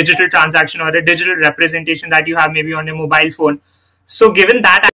normal digital transaction or a digital representation that you have maybe on your mobile phone. So, given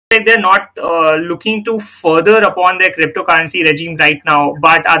that aspect, they're not looking to further upon their cryptocurrency regime right now.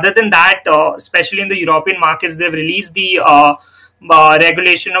 But other than that, especially in the European markets, they've released the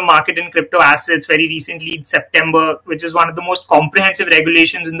regulation of market in crypto assets very recently in September, which is one of the most comprehensive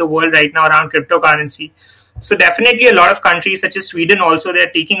regulations in the world right now around cryptocurrency. So definitely a lot of countries such as Sweden also,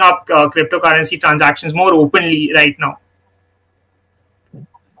 they're taking up cryptocurrency transactions more openly right now.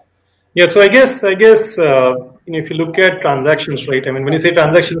 Yeah, so I guess if you look at transactions, right? I mean, when you say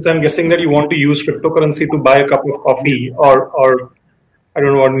transactions, I'm guessing that you want to use cryptocurrency to buy a cup of coffee or I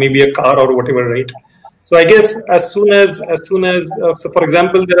don't know, or maybe a car or whatever, right? So I guess as soon as so for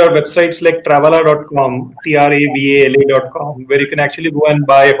example, there are websites like travala.com, travala.com, where you can actually go and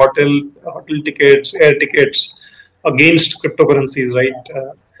buy hotel tickets, air tickets against cryptocurrencies,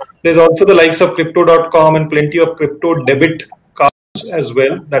 right? There's also the likes of crypto.com and plenty of crypto debit cards as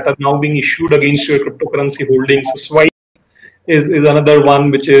well that are now being issued against your cryptocurrency holdings. So Swipe is another one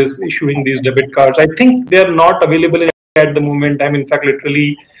which is issuing these debit cards. I think they are not available at the moment. I'm in fact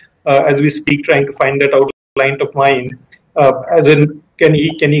literally as we speak trying to find that out. Client of mine, as in can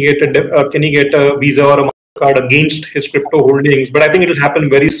he get a Visa or a Mastercard against his crypto holdings? But I think it will happen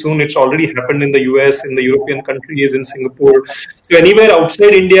very soon. It's already happened in the US, in the European countries, in Singapore. So anywhere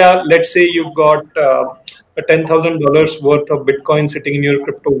outside India, let's say you've got a $10,000 worth of Bitcoin sitting in your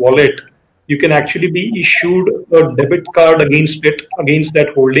crypto wallet, you can actually be issued a debit card against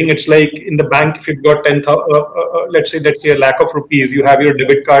that holding. It's like in the bank, if you've got 10,000, let's say a lakh of rupees, you have your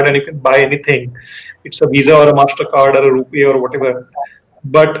debit card and you can buy anything. It's a Visa or a Mastercard or a Rupee or whatever.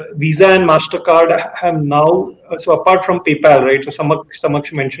 But Visa and Mastercard have now, so apart from PayPal, right? So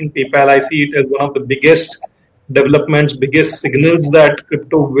Samaksh mentioned PayPal. I see it as one of the biggest developments, biggest signals that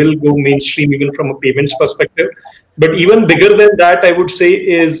crypto will go mainstream even from a payments perspective. But even bigger than that, I would say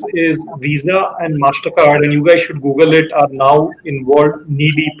is Visa and Mastercard, and you guys should Google it, are now involved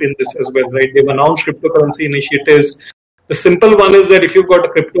knee deep in this as well, right? They've announced cryptocurrency initiatives. The simple one is that if you've got a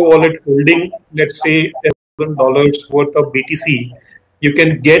crypto wallet holding, let's say $10,000 worth of BTC, you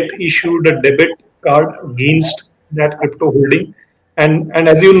can get issued a debit card against that crypto holding. And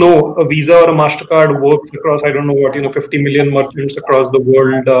as you know, a Visa or a Mastercard works across, I don't know what, 50 million merchants across the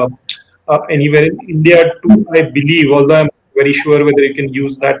world. Anywhere in India too, I believe, although I'm very sure whether you can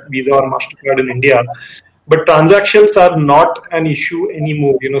use that Visa or Mastercard in India. But transactions are not an issue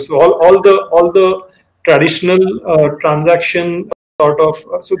anymore. So all the traditional transaction sort of,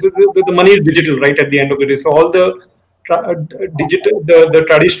 so the money is digital, right? At the end of the day, so all the the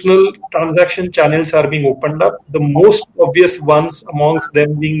traditional transaction channels are being opened up. The most obvious ones amongst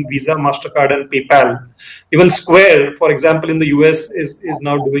them being Visa, Mastercard, and PayPal. Even Square, for example, in the US is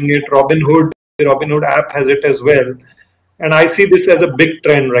now doing it. Robinhood, the Robinhood app has it as well. And I see this as a big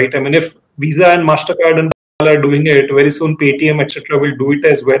trend, right? I mean, if Visa and Mastercard and PayPal are doing it, very soon Paytm, etc., will do it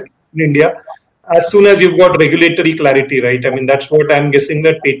as well in India. As soon as you've got regulatory clarity, right? I mean, that's what I'm guessing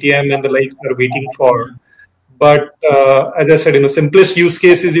that Paytm and the likes are waiting for. But as I said, simplest use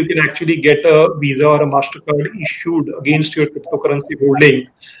case is you can actually get a Visa or a Mastercard issued against your cryptocurrency holding,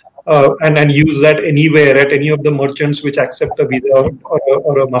 and use that anywhere at any of the merchants which accept a Visa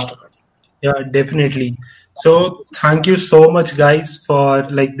or a Mastercard. Yeah, definitely. So thank you so much, guys, for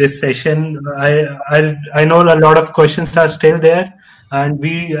this session. I know a lot of questions are still there, and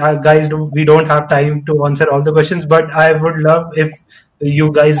we don't have time to answer all the questions. But I would love if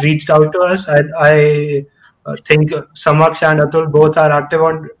you guys reached out to us. I think Samaksh and Atul both are active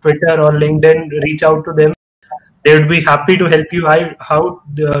on Twitter or LinkedIn. Reach out to them. They would be happy to help you.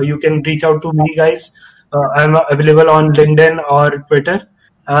 You can reach out to me, guys. I'm available on LinkedIn or Twitter.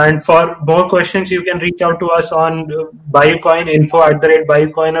 And for more questions, you can reach out to us on BuyCoin,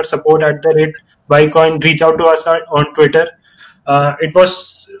 info@BuyCoin, or support@BuyCoin. Reach out to us on Twitter. It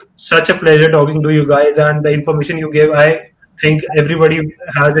was such a pleasure talking to you guys, and the information you gave, I think everybody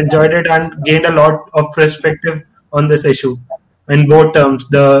has enjoyed it and gained a lot of perspective on this issue in both terms,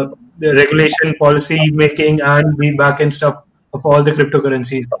 the regulation, policy making, and the back end stuff of all the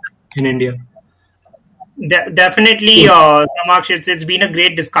cryptocurrencies in India. Definitely, Cool. Samaksh, it's been a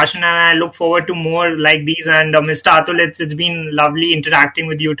great discussion, and I look forward to more like these. And Mr. Atul, it's been lovely interacting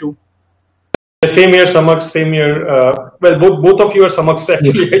with you too. Same here, Samak. Same here. Well, both of you are Samaks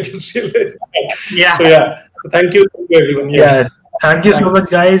actually. I just realized. Yeah. So yeah, thank you, everyone. Yeah. Thank you so Thanks. much,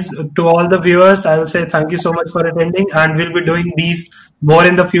 guys. To all the viewers, I will say thank you so much for attending, and we'll be doing these more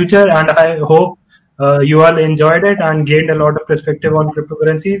in the future. And I hope you all enjoyed it and gained a lot of perspective on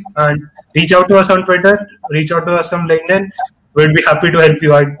cryptocurrencies. And reach out to us on Twitter, reach out to us on LinkedIn. We'll be happy to help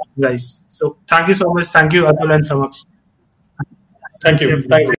you out, guys. So thank you so much. Thank you, Atul and Samaksh. Thank you.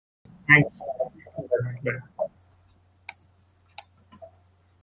 Thanks. Thanks.